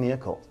dabbling in the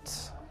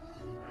occult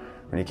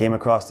when he came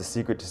across the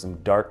secret to some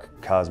dark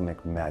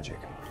cosmic magic.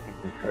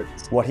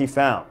 What he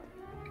found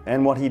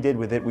and what he did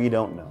with it, we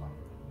don't know.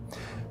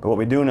 But what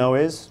we do know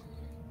is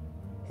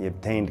he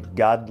obtained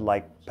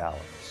godlike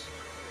powers,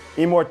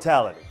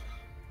 immortality,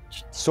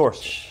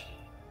 sorcery,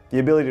 the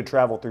ability to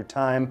travel through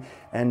time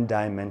and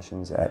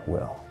dimensions at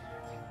will.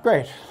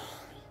 Great.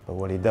 But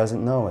what he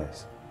doesn't know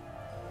is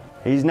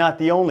he's not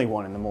the only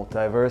one in the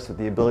multiverse with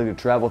the ability to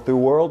travel through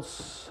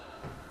worlds.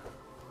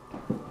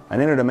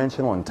 An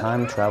interdimensional and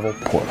time travel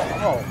portal.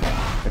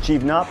 Oh.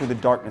 Achieved not through the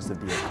darkness of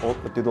the occult,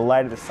 but through the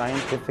light of the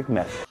scientific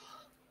method.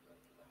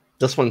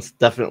 This one's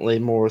definitely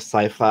more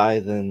sci-fi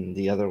than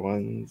the other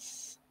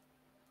ones.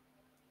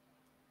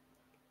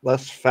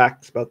 Less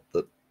facts about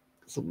the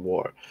Civil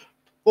War.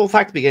 Well,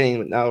 fact at the beginning,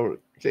 but now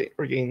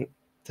we're getting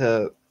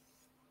to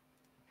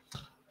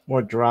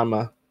more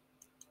drama.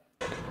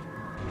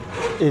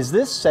 Is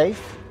this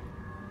safe?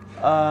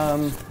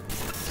 Well,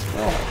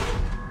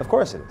 of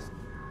course it is.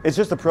 It's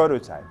just a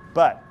prototype,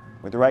 but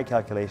with the right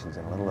calculations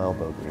and a little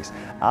elbow grease,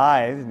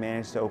 I've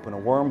managed to open a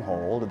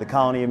wormhole to the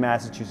colony of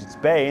Massachusetts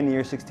Bay in the year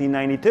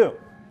 1692.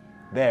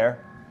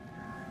 There,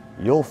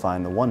 you'll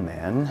find the one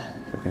man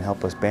who can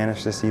help us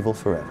banish this evil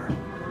forever.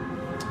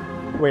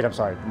 Wait, I'm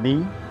sorry.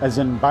 Me? As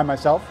in by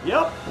myself?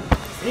 Yep.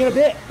 See you in a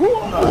bit.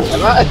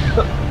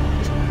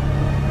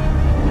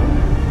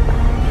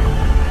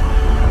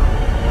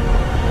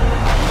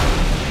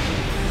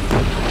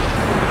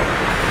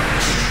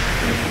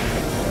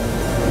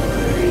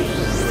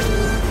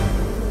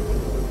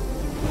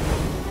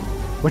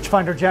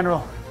 Witchfinder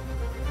General,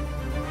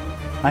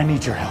 I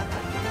need your help.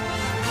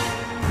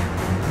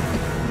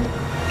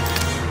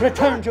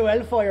 Return to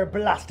Hellfire,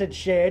 blasted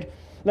shade.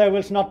 Thou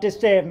wilt not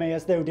deceive me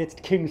as thou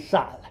didst King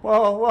Sal.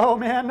 Whoa,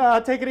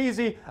 man, take it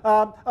easy.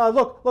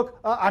 Look,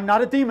 I'm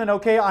not a demon,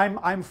 okay?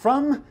 I'm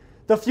from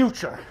the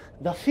future.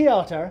 The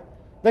theatre?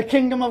 The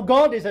kingdom of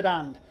God is at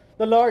hand.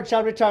 The Lord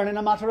shall return in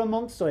a matter of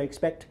months, I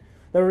expect.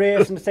 The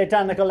recent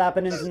satanical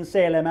happenings in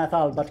Salem hath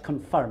all but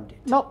confirmed it.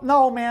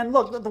 No, man,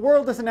 look, the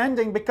world isn't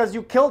ending because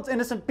you killed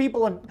innocent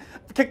people and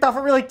kicked off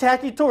a really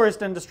tacky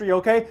tourist industry,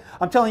 okay?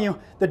 I'm telling you,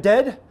 the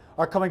dead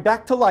are coming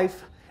back to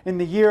life in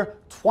the year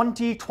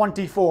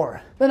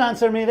 2024. Then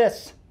answer me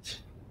this.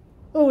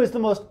 Who is the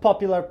most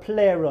popular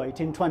playwright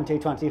in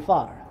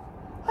 2024?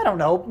 I don't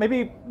know,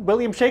 maybe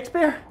William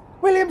Shakespeare?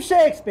 William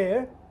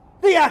Shakespeare?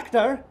 The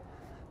actor?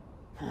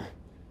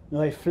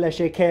 Thy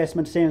fleshy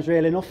casement seems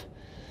real enough.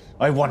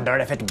 I wonder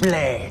if it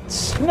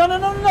blades.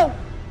 No.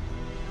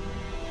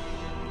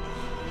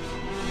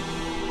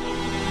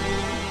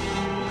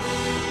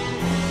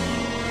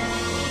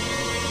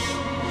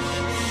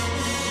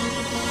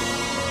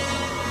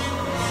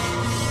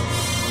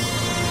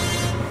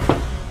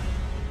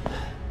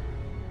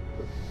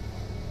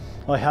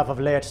 I have of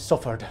late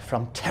suffered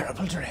from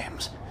terrible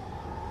dreams,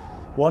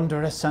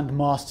 wondrous and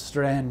most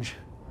strange.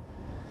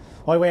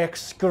 I wake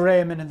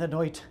screaming in the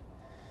night,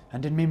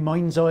 and in me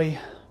mind's eye,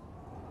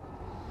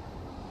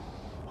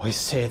 I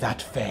see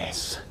that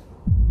face.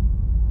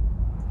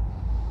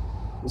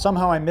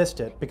 Somehow I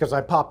missed it because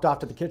I popped off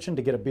to the kitchen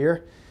to get a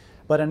beer.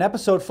 But in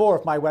episode 4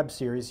 of my web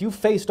series, you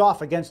faced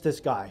off against this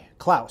guy,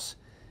 Klaus,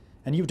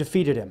 and you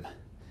defeated him.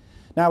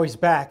 Now he's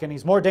back and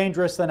he's more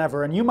dangerous than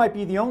ever, and you might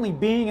be the only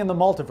being in the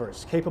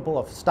multiverse capable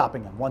of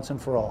stopping him once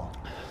and for all.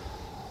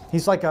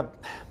 He's like a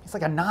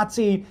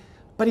Nazi,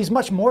 but he's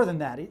much more than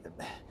that.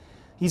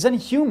 He's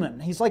inhuman.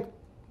 He's like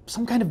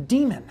some kind of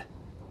demon.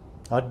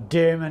 A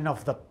demon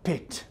of the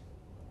pit.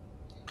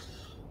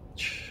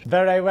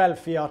 Very well,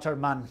 theatre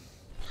man.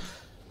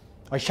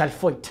 I shall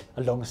fight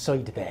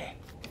alongside thee.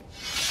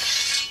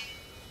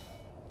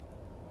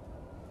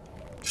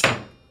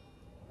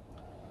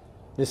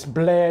 This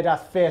blade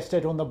hath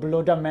feasted on the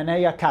blood of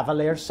many a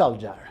cavalier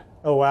soldier.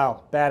 Oh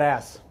wow,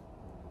 badass.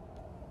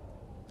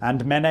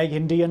 And many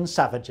Indian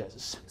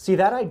savages. See,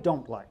 that I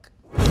don't like.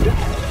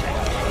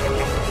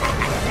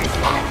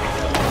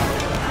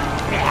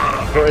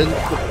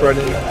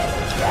 Burning.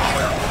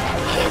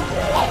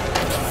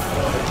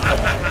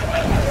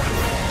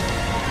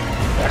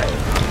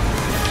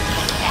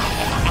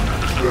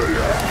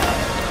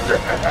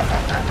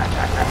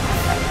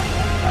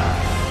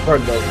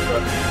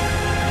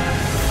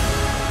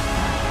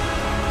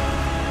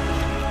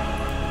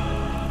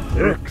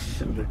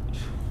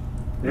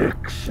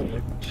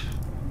 Excellent.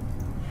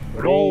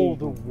 But all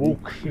the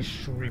woke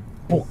history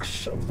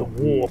books of the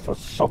war for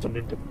Southern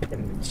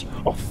independence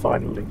are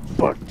finally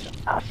burnt to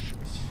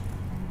ashes.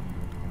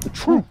 The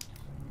truth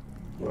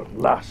will at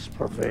last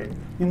prevail.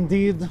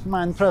 Indeed,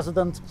 mein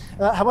President.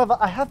 However,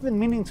 I have been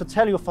meaning to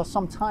tell you for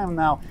some time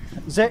now,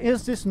 there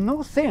is this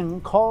new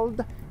thing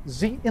called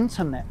the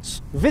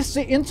Internet. With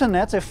the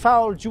Internet, a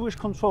foul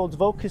Jewish-controlled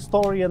woke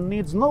historian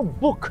needs no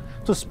book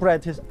to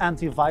spread his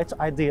anti-white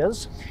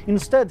ideas.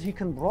 Instead, he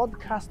can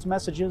broadcast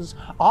messages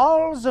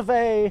all the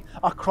way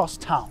across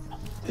town.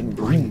 Then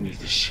bring me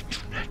this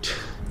Internet.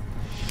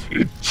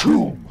 It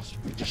too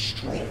must be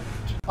destroyed.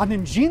 An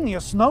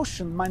ingenious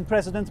notion, mein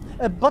President,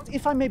 but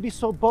if I may be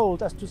so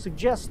bold as to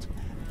suggest,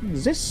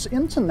 this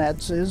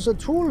Internet is a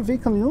tool we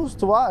can use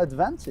to our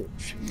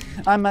advantage.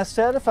 I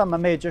myself am a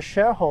major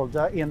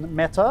shareholder in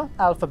Meta,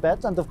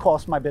 Alphabet, and of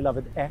course my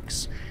beloved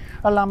X.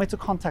 Allow me to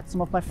contact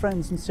some of my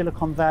friends in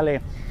Silicon Valley.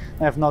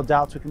 I have no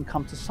doubt we can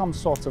come to some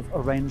sort of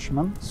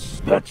arrangements.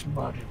 That's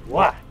mighty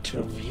white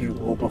of you,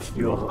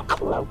 Oberfuhrer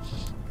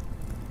Klaus.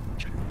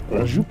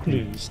 As you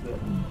please,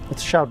 then. It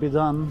shall be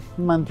done,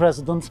 mein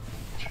President.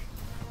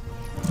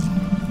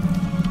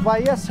 Why,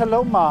 yes,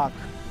 hello, Mark.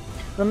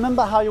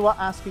 Remember how you were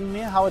asking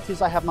me how it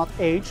is I have not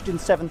aged in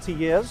 70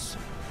 years?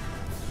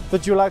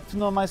 Would you like to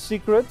know my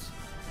secret?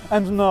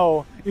 And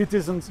no, it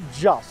isn't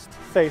just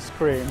face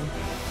cream.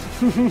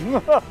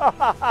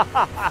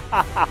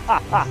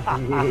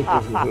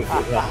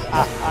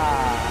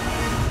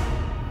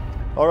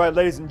 All right,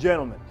 ladies and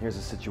gentlemen, here's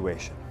the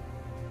situation.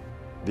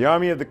 The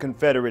Army of the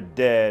Confederate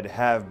Dead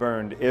have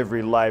burned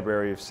every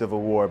library of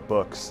Civil War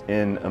books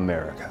in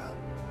America.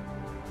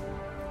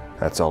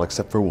 That's all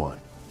except for one.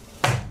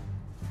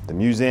 The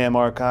museum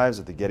archives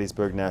at the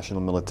Gettysburg National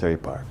Military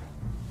Park.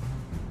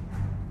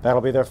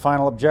 That'll be their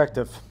final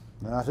objective.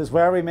 That is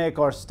where we make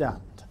our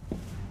stand.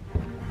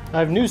 I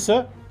have news,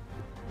 sir.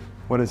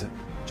 What is it?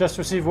 Just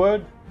received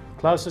word.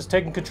 Klaus has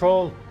taken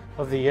control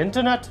of the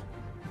internet.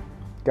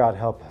 God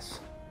help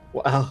us.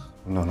 Wow.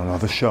 No,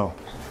 the show.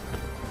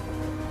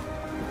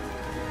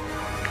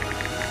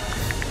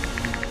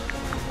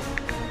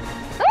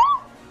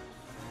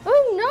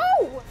 Oh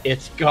no!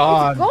 It's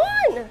gone. It's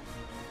gone!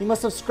 He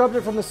must have scrubbed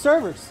it from the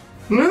servers.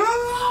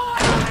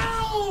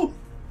 No!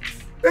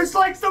 It's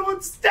like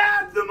someone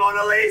stabbed the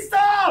Mona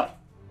Lisa!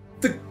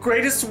 The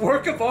greatest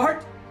work of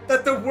art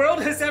that the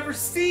world has ever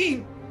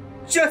seen.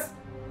 Just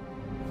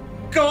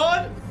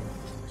gone?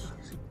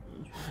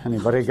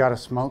 Anybody got a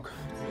smoke?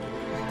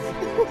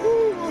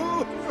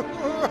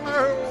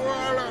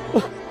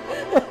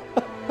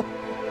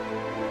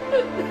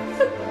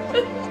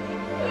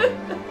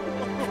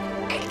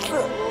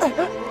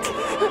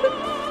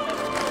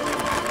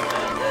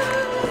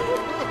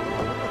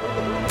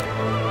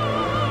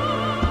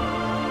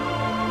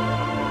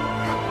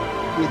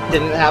 We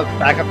didn't have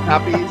backup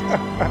copies.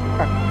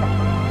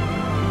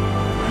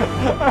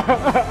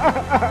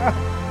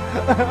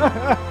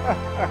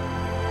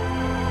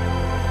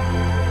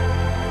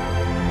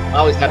 I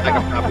always have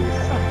backup copies.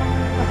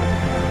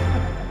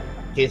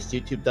 In case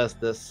YouTube does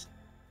this.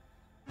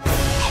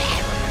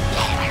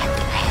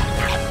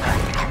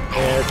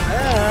 It's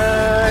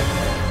back.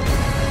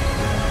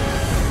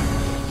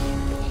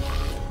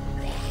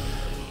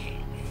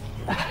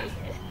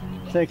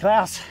 Say,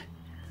 Klaus,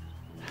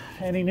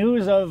 any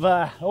news of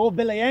old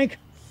Billy Yank?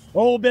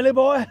 Old Billy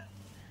boy?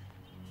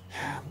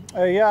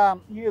 Yeah,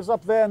 he is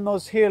up there in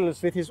those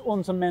hills with his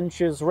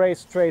Untermensches,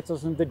 race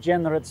traitors and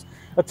degenerates,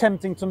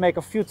 attempting to make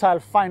a futile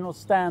final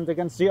stand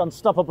against the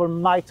unstoppable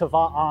might of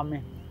our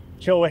army.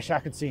 Sure wish I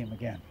could see him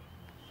again.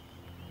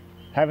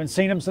 Haven't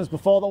seen him since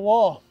before the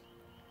war.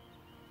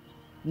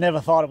 Never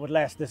thought it would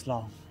last this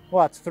long.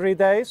 What, 3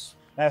 days?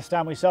 Last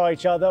time we saw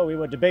each other, we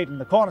were debating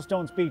the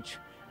Cornerstone speech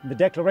and the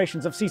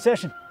declarations of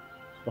secession,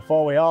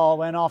 before we all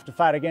went off to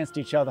fight against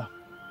each other.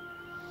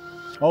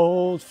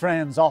 Old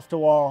friends off to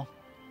war.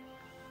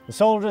 The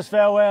soldiers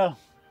farewell.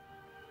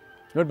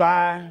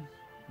 Goodbye.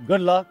 Good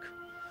luck.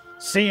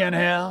 See you in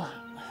hell.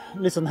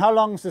 Listen, how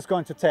long is this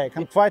going to take?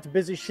 I'm quite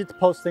busy shit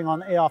posting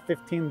on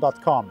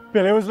AR15.com.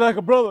 Billy was like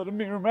a brother to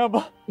me,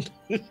 remember?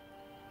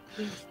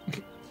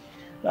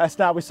 Last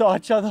night we saw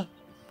each other.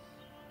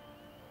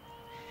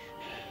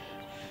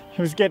 It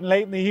was getting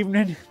late in the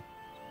evening.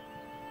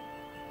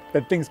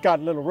 Then things got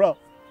a little rough.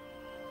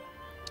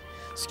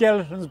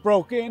 Skeletons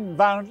broke in and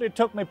violently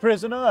took me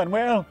prisoner, and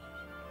well,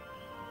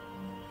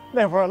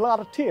 there were a lot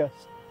of tears.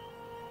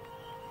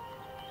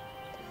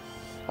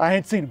 I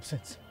ain't seen him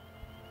since.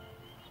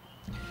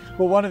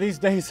 But one of these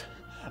days,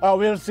 I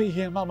will see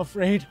him, I'm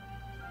afraid.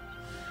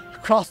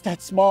 Across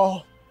that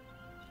small,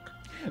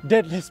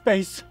 deadly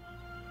space.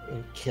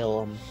 And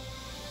kill him.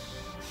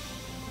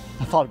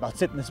 I thought about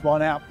sitting this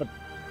one out, but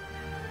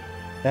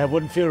that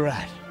wouldn't feel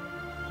right.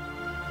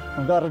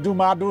 I've got to do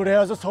my duty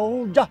as a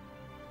soldier.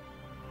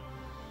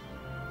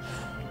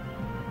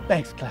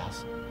 Thanks,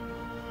 Klaus.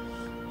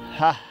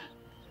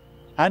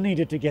 I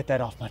needed to get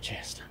that off my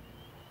chest.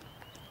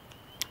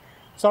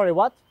 Sorry,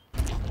 what?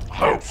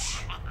 House.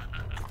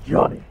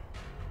 Johnny,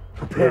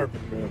 prepare the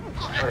men.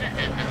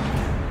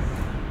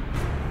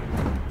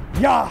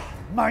 Ja,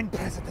 mein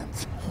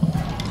President.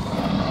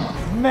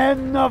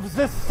 Men of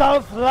the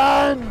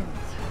Southland.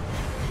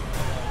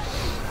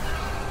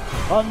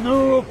 A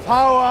new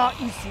power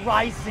is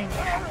rising.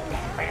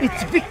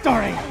 Its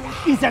victory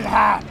is at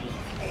hand.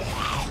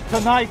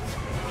 Tonight,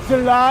 the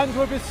land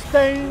will be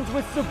stained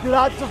with the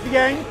blood of the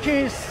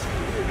Yankees.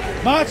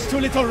 March to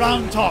Little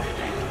Round Top.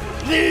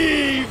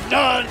 Leave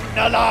none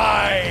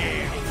alive.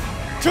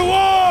 To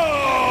war!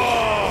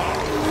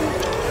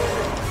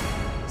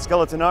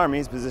 Skeleton Army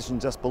is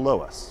positioned just below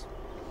us.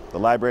 The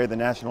Library of the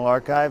National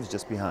Archives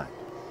just behind.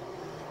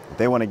 If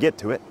they want to get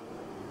to it,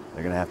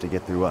 they're going to have to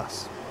get through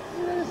us.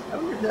 I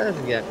wonder if that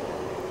doesn't get.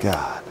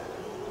 God.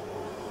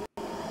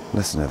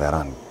 Listen to that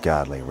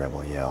ungodly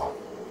rebel yell.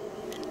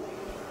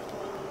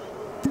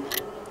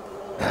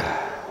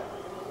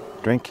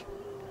 Drink?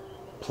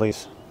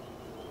 Please.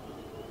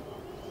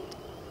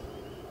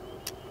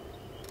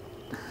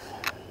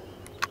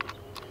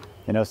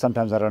 You know,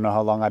 sometimes I don't know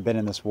how long I've been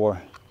in this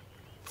war.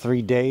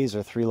 3 days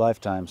or 3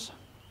 lifetimes.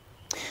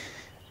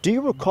 Do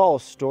you recall a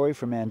story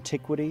from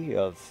antiquity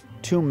of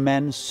 2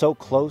 men so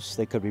close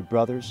they could be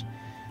brothers?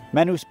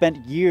 Men who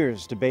spent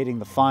years debating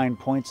the fine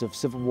points of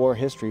Civil War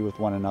history with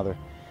one another.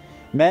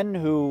 Men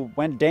who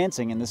went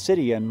dancing in the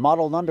city and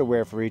modeled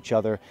underwear for each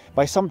other,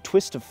 by some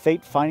twist of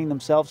fate finding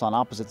themselves on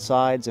opposite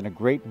sides in a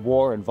great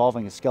war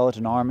involving a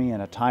skeleton army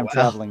and a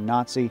time-traveling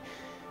Nazi,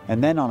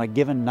 and then on a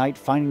given night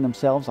finding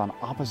themselves on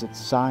opposite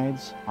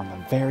sides on the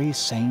very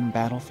same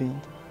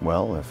battlefield?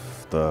 Well,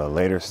 if the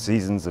later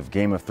seasons of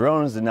Game of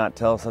Thrones did not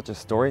tell such a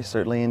story,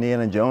 certainly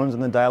Indiana Jones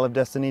and the Dial of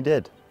Destiny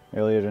did.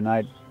 Earlier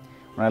tonight,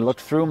 when I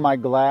looked through my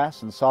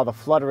glass and saw the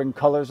fluttering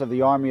colors of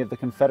the army of the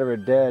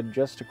Confederate dead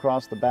just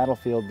across the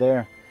battlefield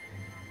there.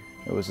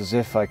 It was as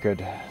if I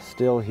could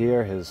still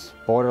hear his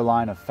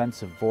borderline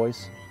offensive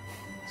voice,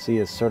 see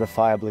his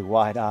certifiably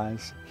wide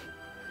eyes.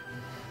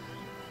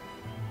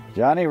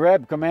 Johnny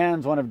REB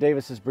commands one of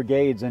Davis's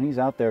brigades, and he's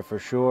out there for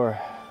sure.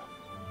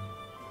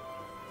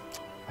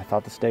 I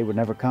thought this day would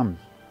never come.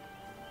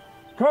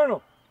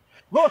 Colonel,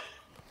 look!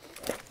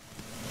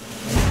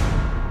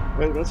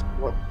 Wait,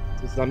 what?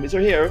 The zombies are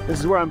here. This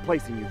is where I'm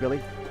placing you,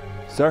 Billy.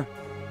 Sir,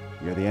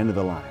 you're the end of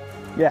the line.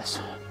 Yes.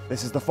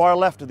 This is the far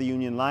left of the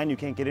Union line. You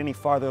can't get any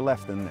farther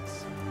left than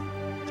this.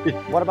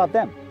 What about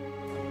them?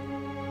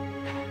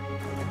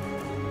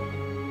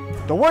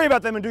 Don't worry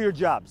about them and do your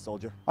job,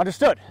 soldier.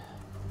 Understood.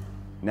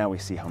 Now we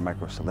see how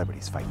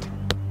micro-celebrities fight.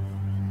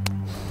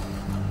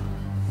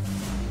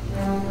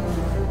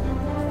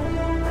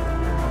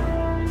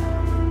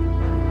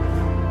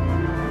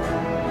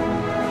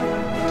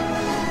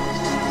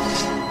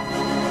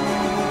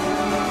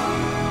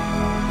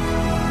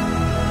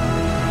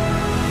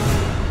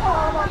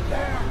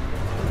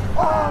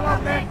 All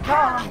of that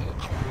column!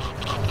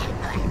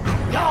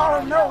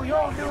 Y'all know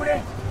your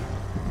duty!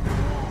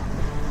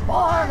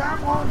 Boys,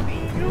 I'm gonna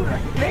need you to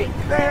take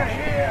their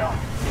hill!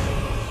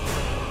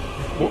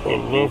 What a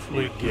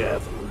lovely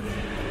gathering.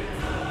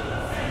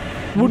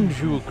 Wouldn't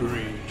you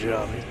agree,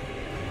 Johnny?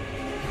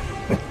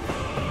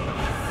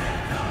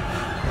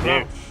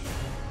 Now,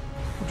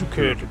 would you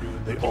care to do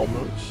the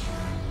honors?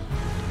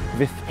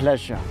 With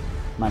pleasure,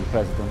 my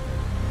president.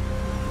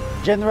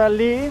 General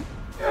Lee?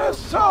 Yes,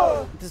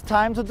 sir! It is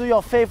time to do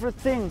your favorite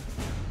thing.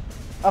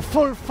 A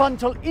full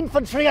frontal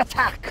infantry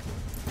attack!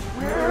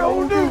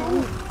 We'll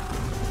do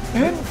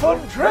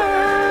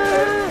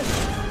infantry!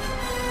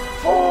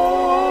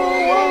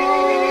 Forward!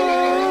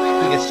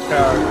 Get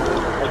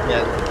started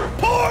again.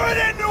 Pour it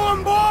into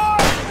him, boy!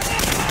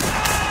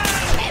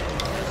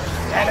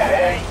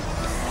 Steady!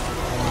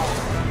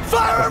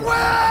 Fire away!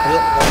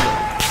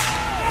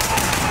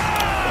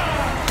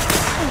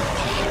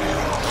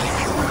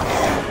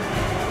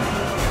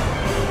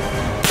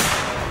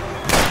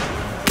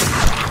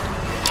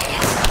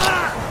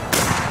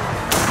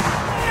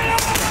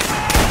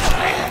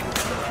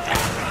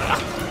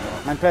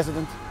 My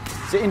president,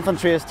 the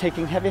infantry is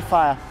taking heavy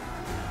fire.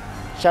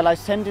 Shall I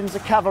send in the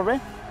cavalry?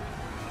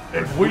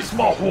 And waste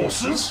my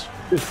horses?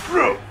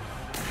 No.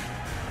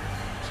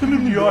 Send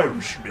in the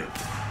Irishmen.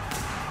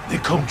 They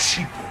come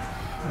cheaper.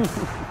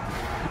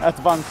 At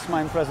once,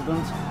 my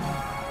president.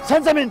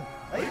 Send them in!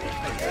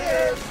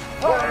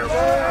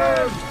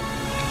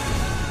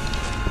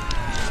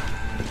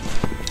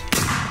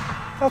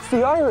 That's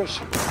the Irish.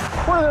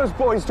 What are those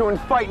boys doing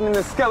fighting in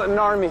the skeleton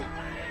army?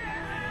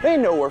 They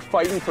know we're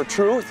fighting for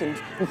truth and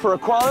for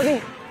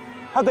equality.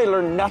 Have they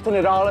learned nothing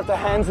at all at the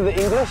hands of the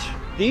English?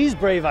 These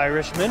brave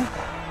Irishmen,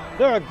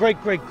 they're our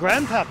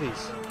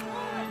great-great-grandpappies.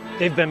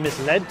 They've been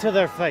misled to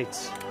their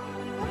fates.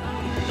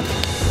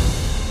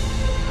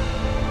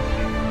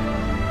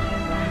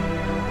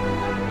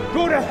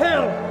 Go to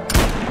hell!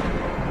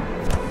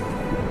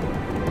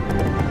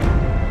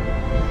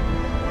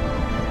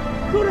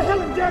 Go to hell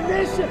and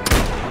damnation!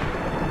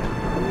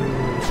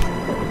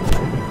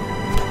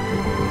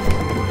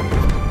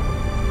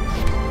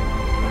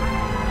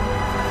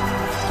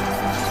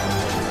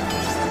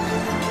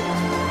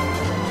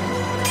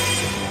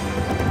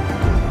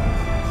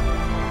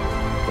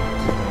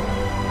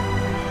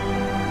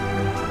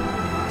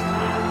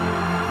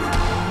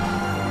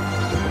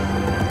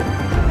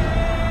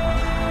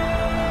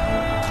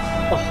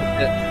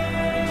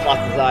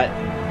 Lost his eye.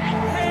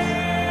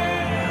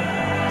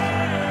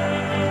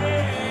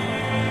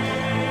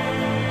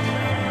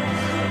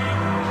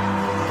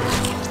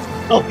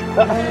 Oh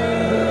God.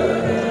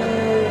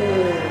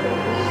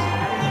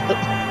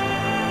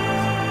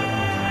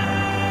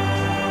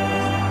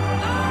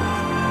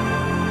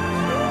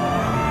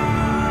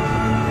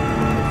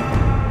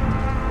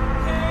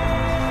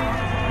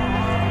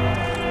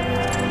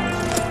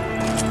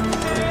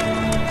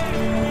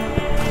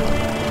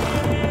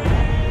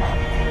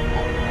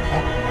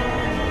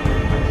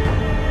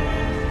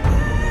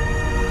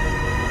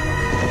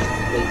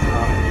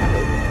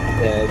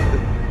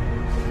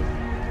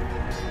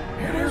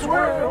 It is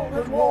well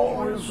that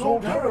war is so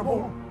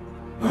terrible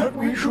that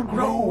we should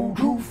grow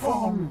too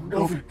fond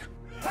of it.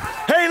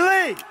 Hey,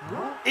 Lee!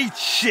 Eat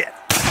shit!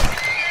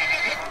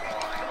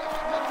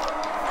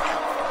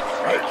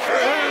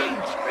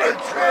 Retreat!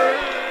 Retreat!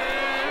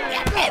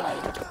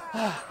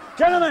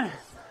 Gentlemen,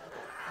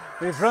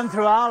 we've run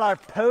through all our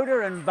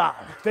powder and ball.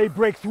 If they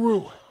break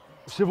through,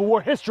 Civil War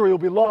history will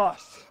be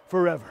lost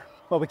forever.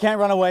 Well, we can't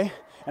run away,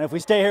 and if we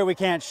stay here, we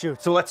can't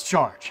shoot. So let's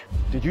charge.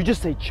 Did you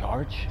just say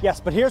charge? Yes,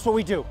 but here's what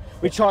we do.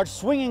 We charge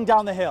swinging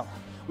down the hill.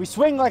 We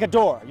swing like a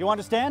door. You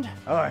understand?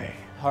 Aye.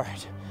 All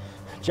right.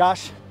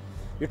 Josh,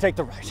 you take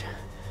the right.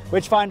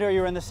 Witchfinder,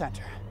 you're in the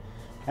center.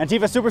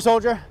 Antifa Super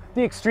Soldier,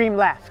 the extreme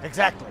left.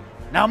 Exactly.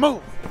 Now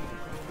move!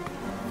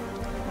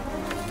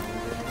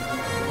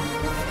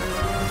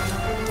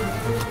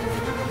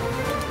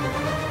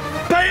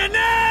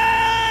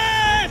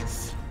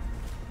 Bayonets!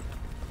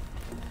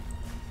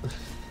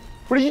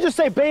 What did you just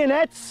say,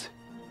 bayonets?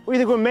 What do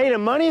you think, we're made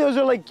of money? Those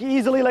are like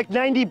easily like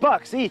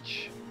 $90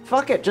 each.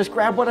 Fuck it, just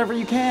grab whatever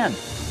you can.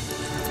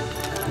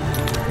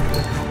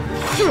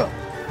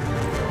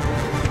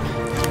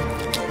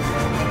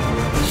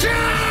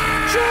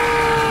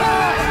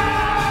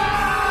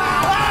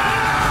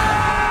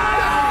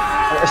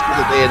 Let's do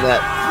the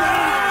bayonet.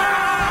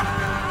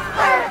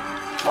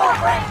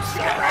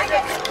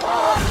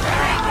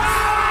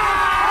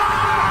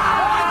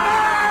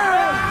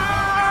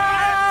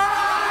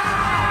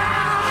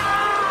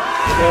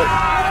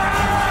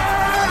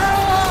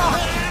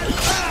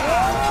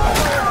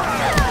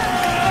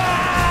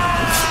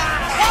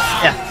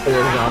 Yeah, put it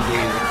on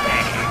the.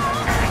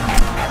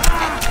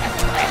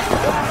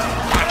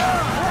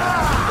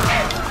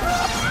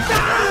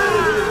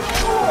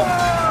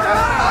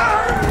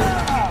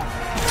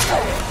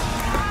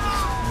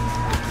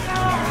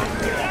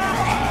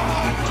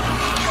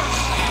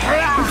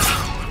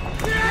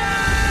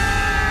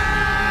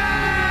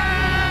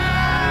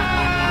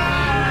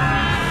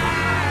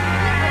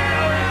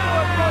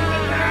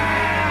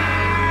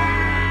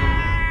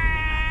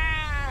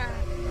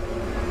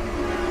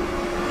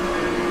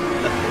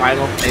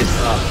 Final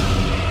face-off.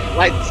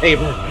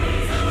 Lightsaber.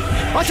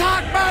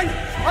 Attack, man!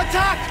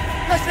 Attack!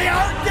 Let's see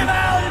how give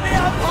out and be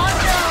upon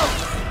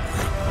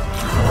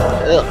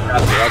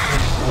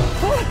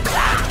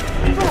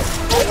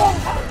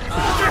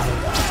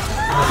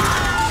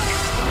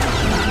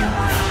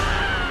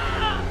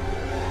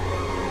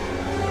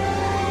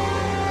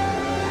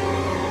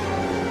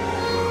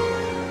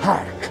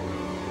Hark,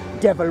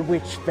 devil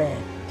witch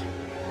band.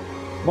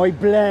 My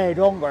blade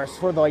hungers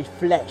for thy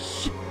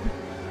flesh,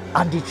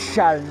 and it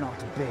shall not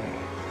be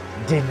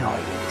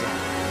denied.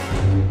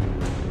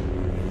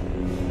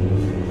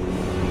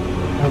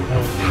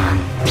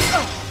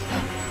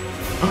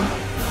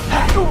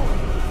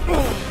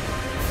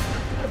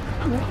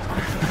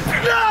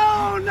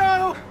 No,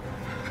 no!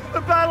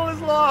 The battle is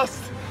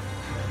lost!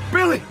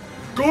 Billy,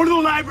 go to the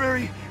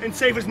library and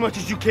save as much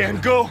as you can.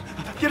 Go!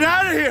 Get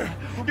out of here!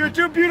 You're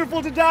too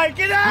beautiful to die!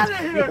 Get out of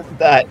here!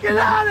 Get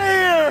out of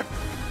here!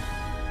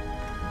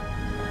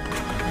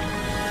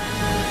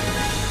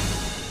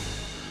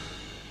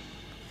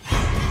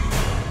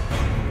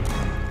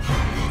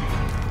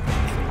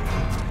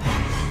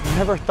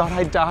 I never thought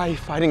I'd die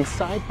fighting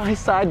side by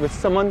side with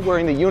someone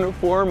wearing the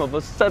uniform of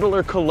a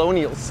settler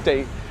colonial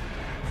state.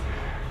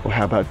 Well,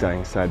 how about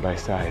dying side by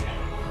side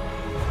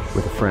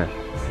with a friend?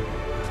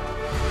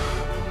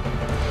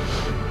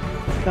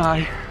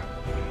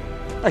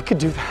 I could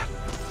do that.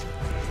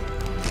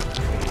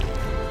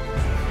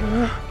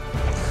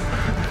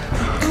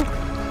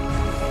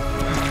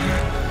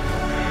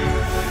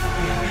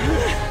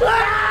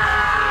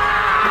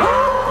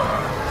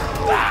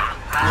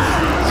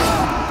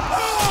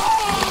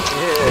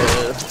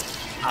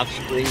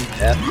 Off-screen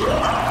death.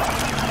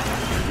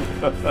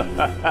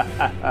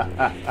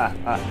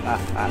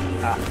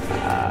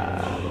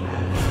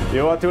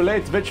 You are too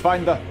late,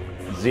 Witchfinder.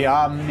 The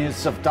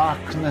armies of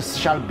darkness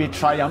shall be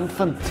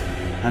triumphant,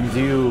 and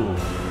you,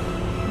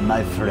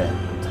 my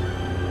friend,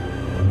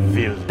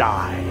 will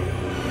die.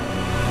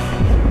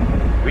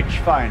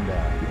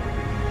 Witchfinder.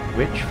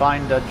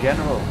 Witchfinder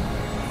General.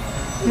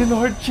 My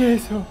Lord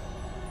Jesus,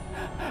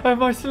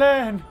 am I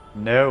slain?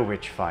 No,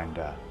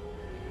 Witchfinder.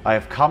 I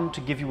have come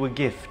to give you a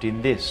gift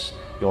in this,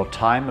 your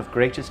time of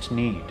greatest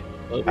need,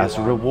 as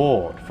a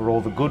reward for all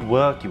the good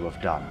work you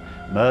have done,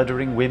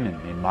 murdering women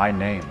in my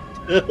name.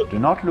 Do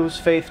not lose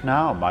faith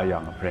now, my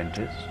young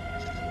apprentice.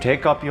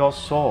 Take up your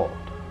sword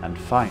and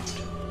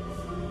fight.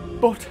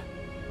 But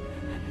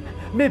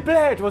my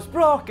blade was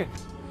broken.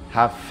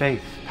 Have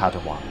faith,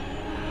 Padawan.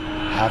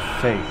 Have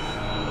faith.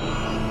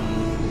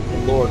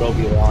 Lord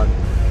Obi-Wan.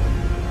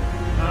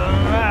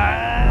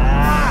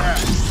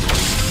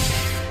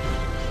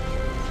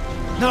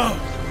 No,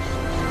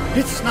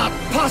 it's not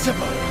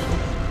possible.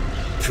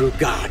 Through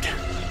God,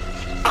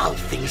 all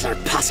things are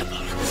possible.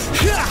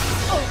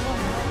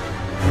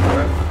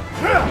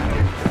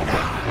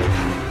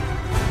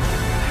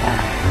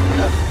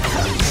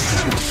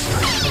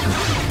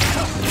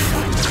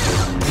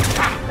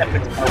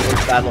 Epic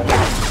battle.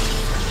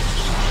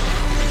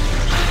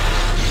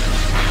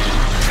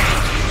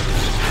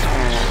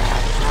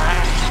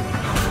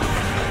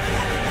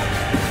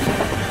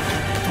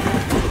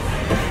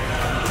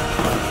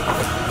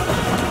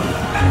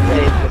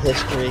 Save for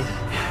history.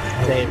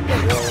 Save for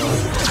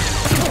world.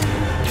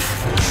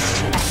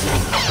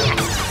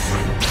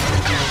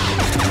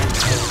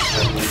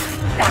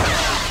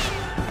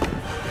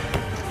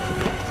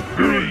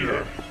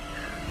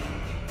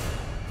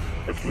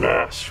 At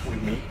last we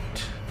meet.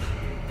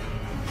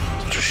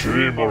 Such a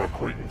shame our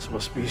acquaintance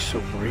must be so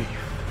brief.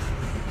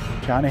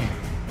 Johnny,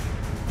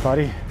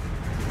 buddy,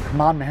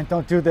 come on, man,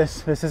 don't do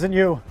this. This isn't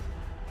you.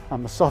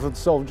 I'm a Southern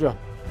soldier.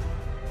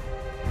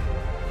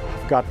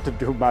 I've got to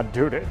do my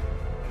duty.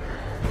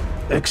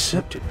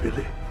 Accept it,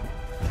 Billy.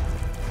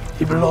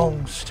 He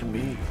belongs to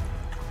me.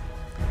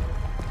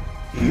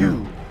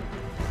 You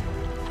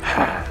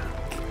have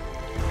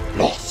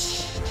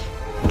lost.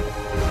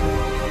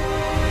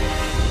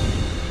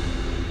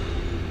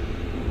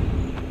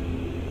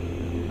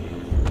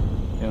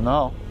 You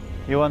know,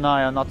 you and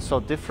I are not so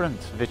different,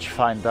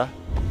 Witchfinder.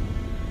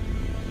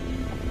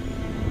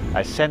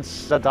 I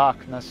sense the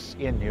darkness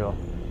in you,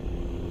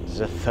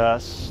 the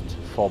thirst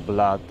for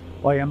blood.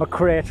 I am a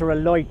creator of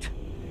light,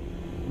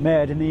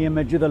 made in the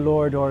image of the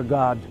Lord our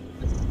God.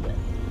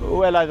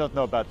 Well, I don't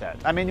know about that.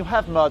 I mean, you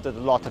have murdered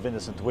a lot of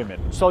innocent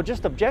women, so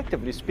just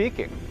objectively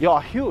speaking, you're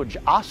a huge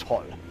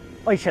asshole.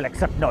 I shall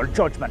accept no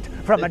judgment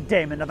from a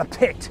demon of the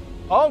pit.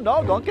 Oh,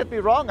 no, don't get me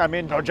wrong. I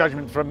mean, no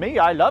judgment from me.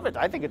 I love it.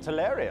 I think it's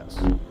hilarious.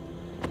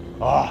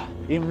 Oh,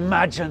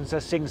 imagine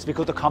the things we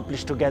could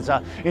accomplish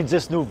together in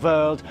this new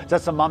world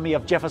that the mummy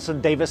of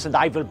Jefferson Davis and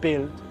I will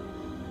build.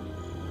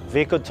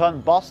 We could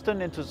turn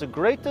Boston into the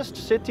greatest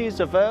city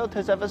the world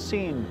has ever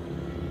seen,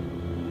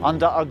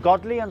 under a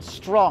godly and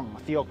strong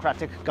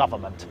theocratic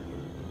government.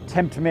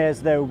 Tempt me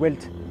as thou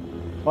wilt.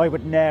 I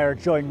would ne'er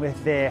join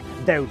with thee,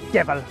 thou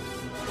devil.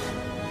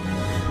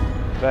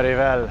 Very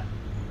well.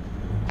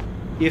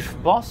 If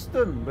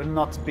Boston will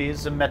not be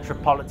the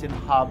metropolitan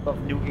hub of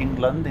New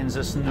England in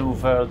this new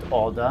world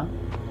order,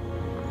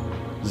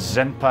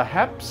 then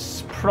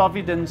perhaps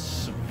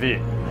Providence will.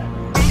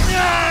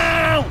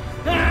 No!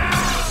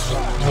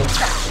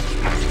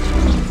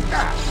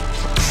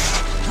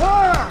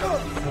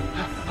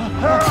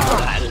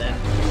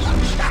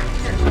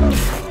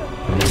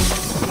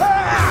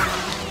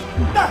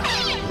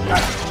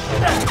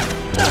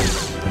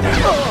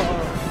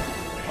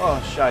 Oh,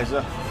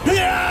 Scheiße.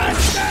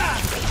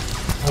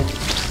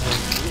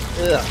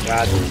 Ugh,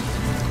 God.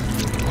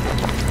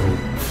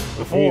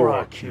 Before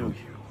I kill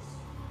you,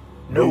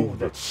 know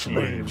that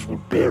slaves will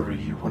bury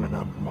you in an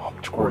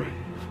unmarked grave.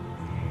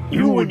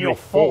 You and your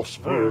false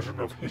version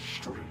of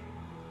history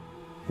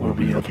will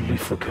be utterly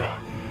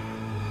forgotten.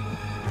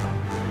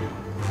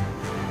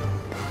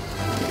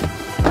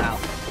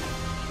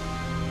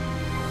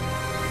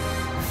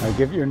 I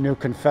give your new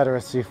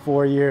Confederacy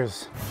 4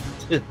 years.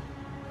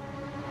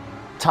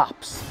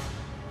 Tops.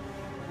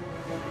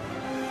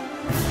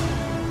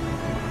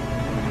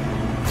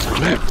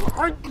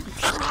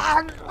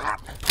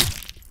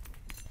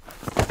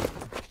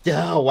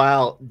 Oh,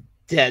 wow.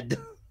 Dead.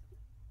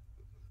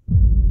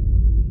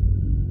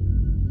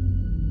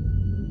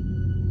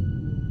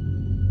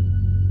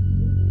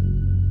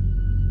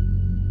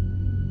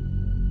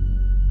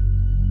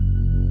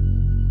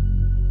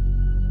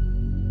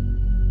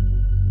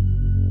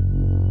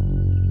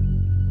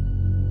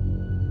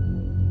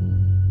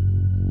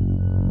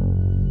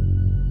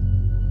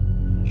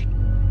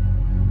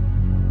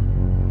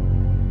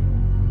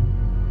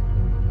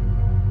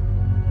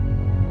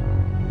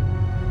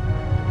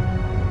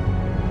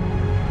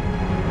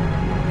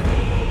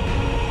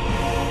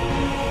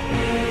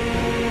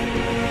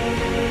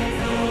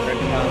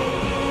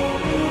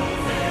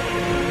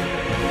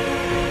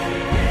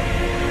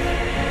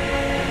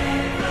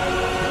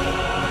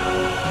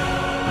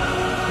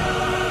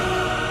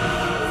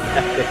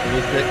 Epic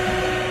music.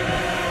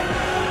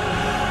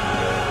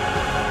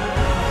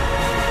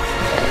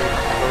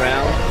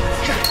 Around.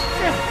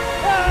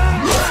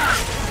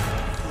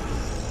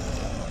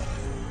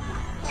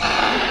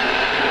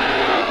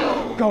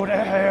 Go to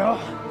hell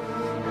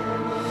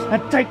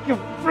and take your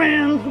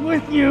friends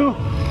with you.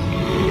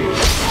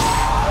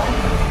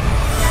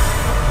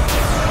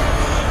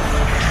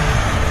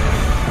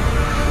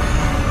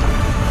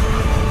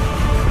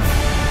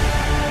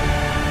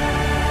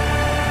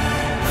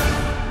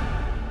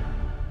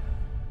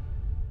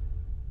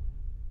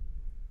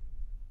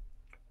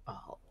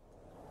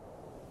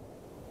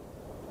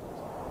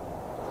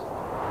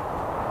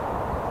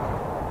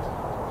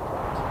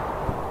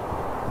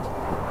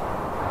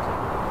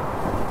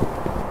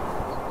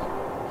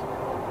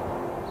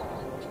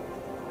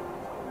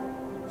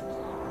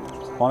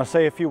 Want to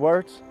say a few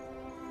words?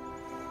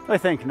 I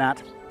think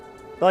not.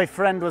 Thy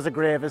friend was a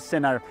grave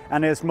sinner,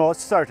 and is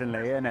most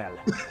certainly in hell.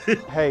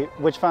 Hey,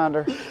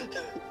 Witchfinder.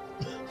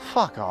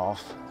 Fuck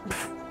off.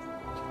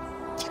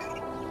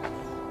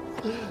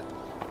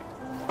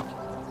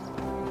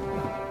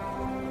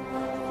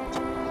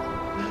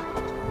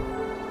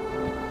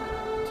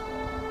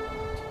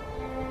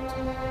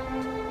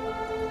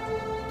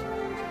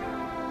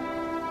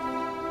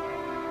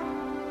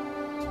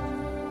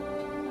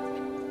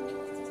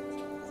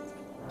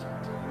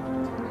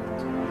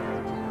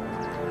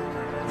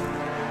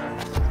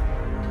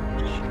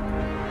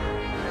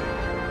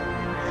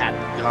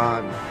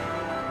 Gone.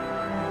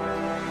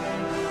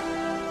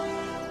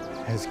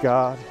 As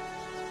God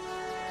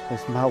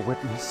is my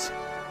witness,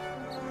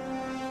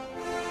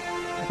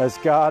 as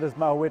God is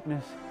my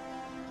witness,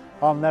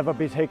 I'll never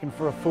be taken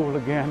for a fool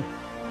again.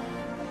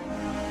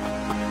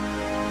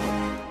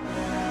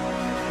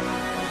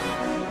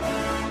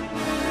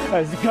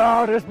 As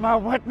God is my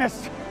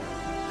witness,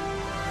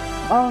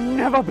 I'll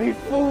never be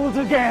fooled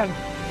again.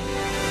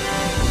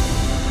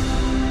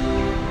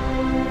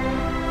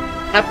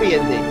 Happy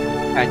ending.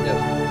 Kind of.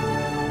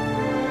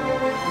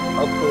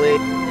 Hopefully.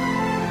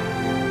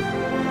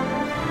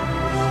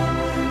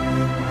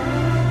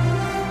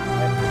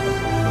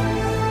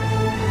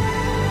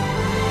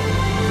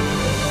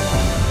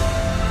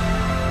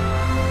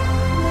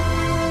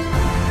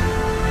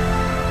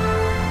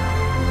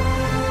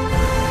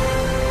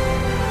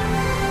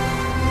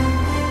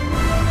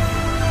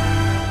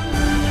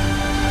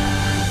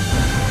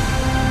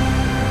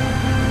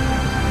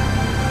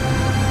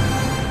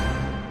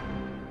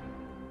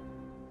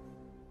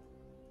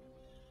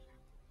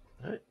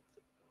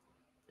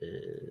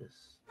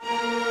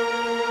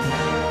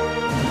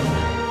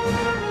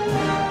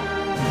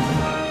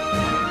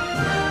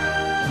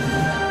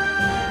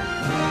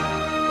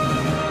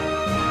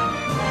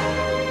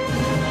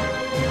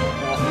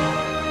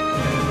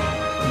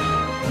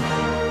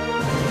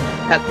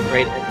 That's a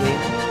great ending.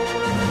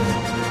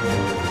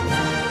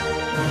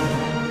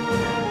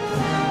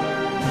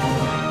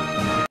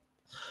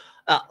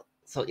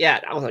 So yeah,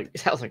 that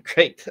was a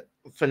great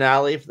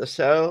finale for the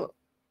show.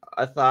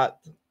 I thought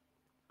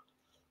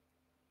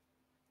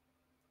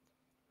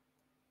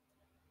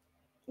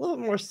a little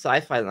more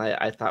sci-fi than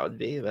I thought it would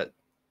be, but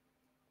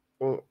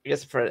well, I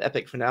guess for an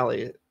epic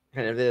finale, it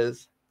kind of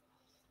is.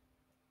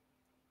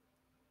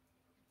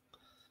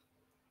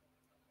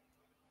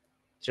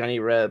 Johnny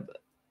Reb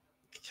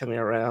coming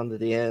around at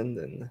the end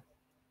and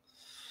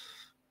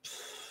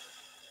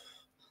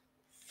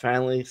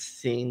finally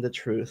seeing the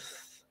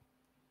truth.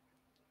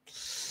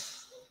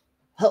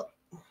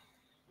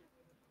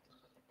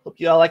 Hope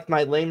you all liked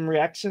my lame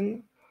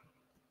reaction.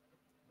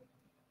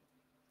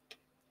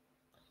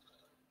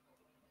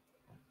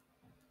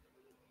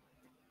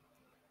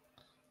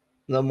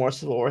 No more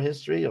Civil War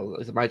history. Or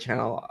is it my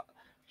channel?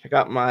 Check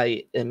out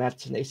my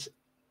imagination.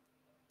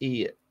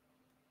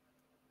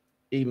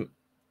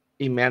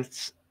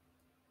 Immense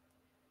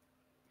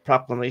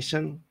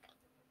proclamation.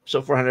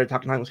 Show 400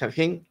 Talking Time with Kevin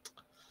King.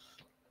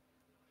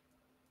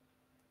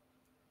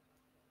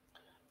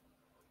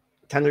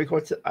 Time to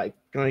record. I'm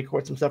gonna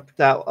record some stuff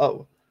out.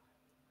 Oh,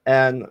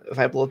 and if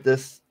I upload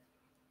this,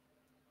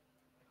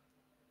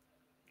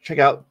 check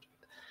out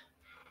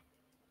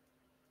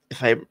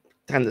if I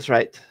time this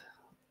right.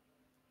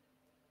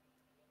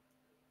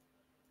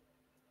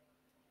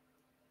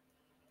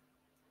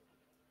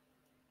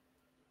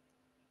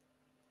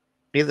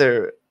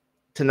 Either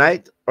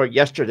tonight or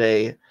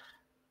yesterday,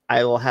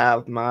 I will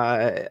have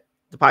the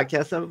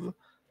podcast of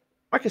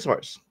Marcus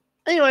Horse.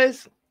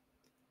 Anyways,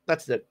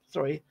 that's it.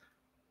 Sorry.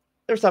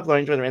 Never stop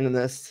learning, join the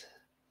randomness.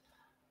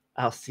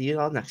 I'll see you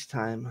all next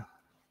time.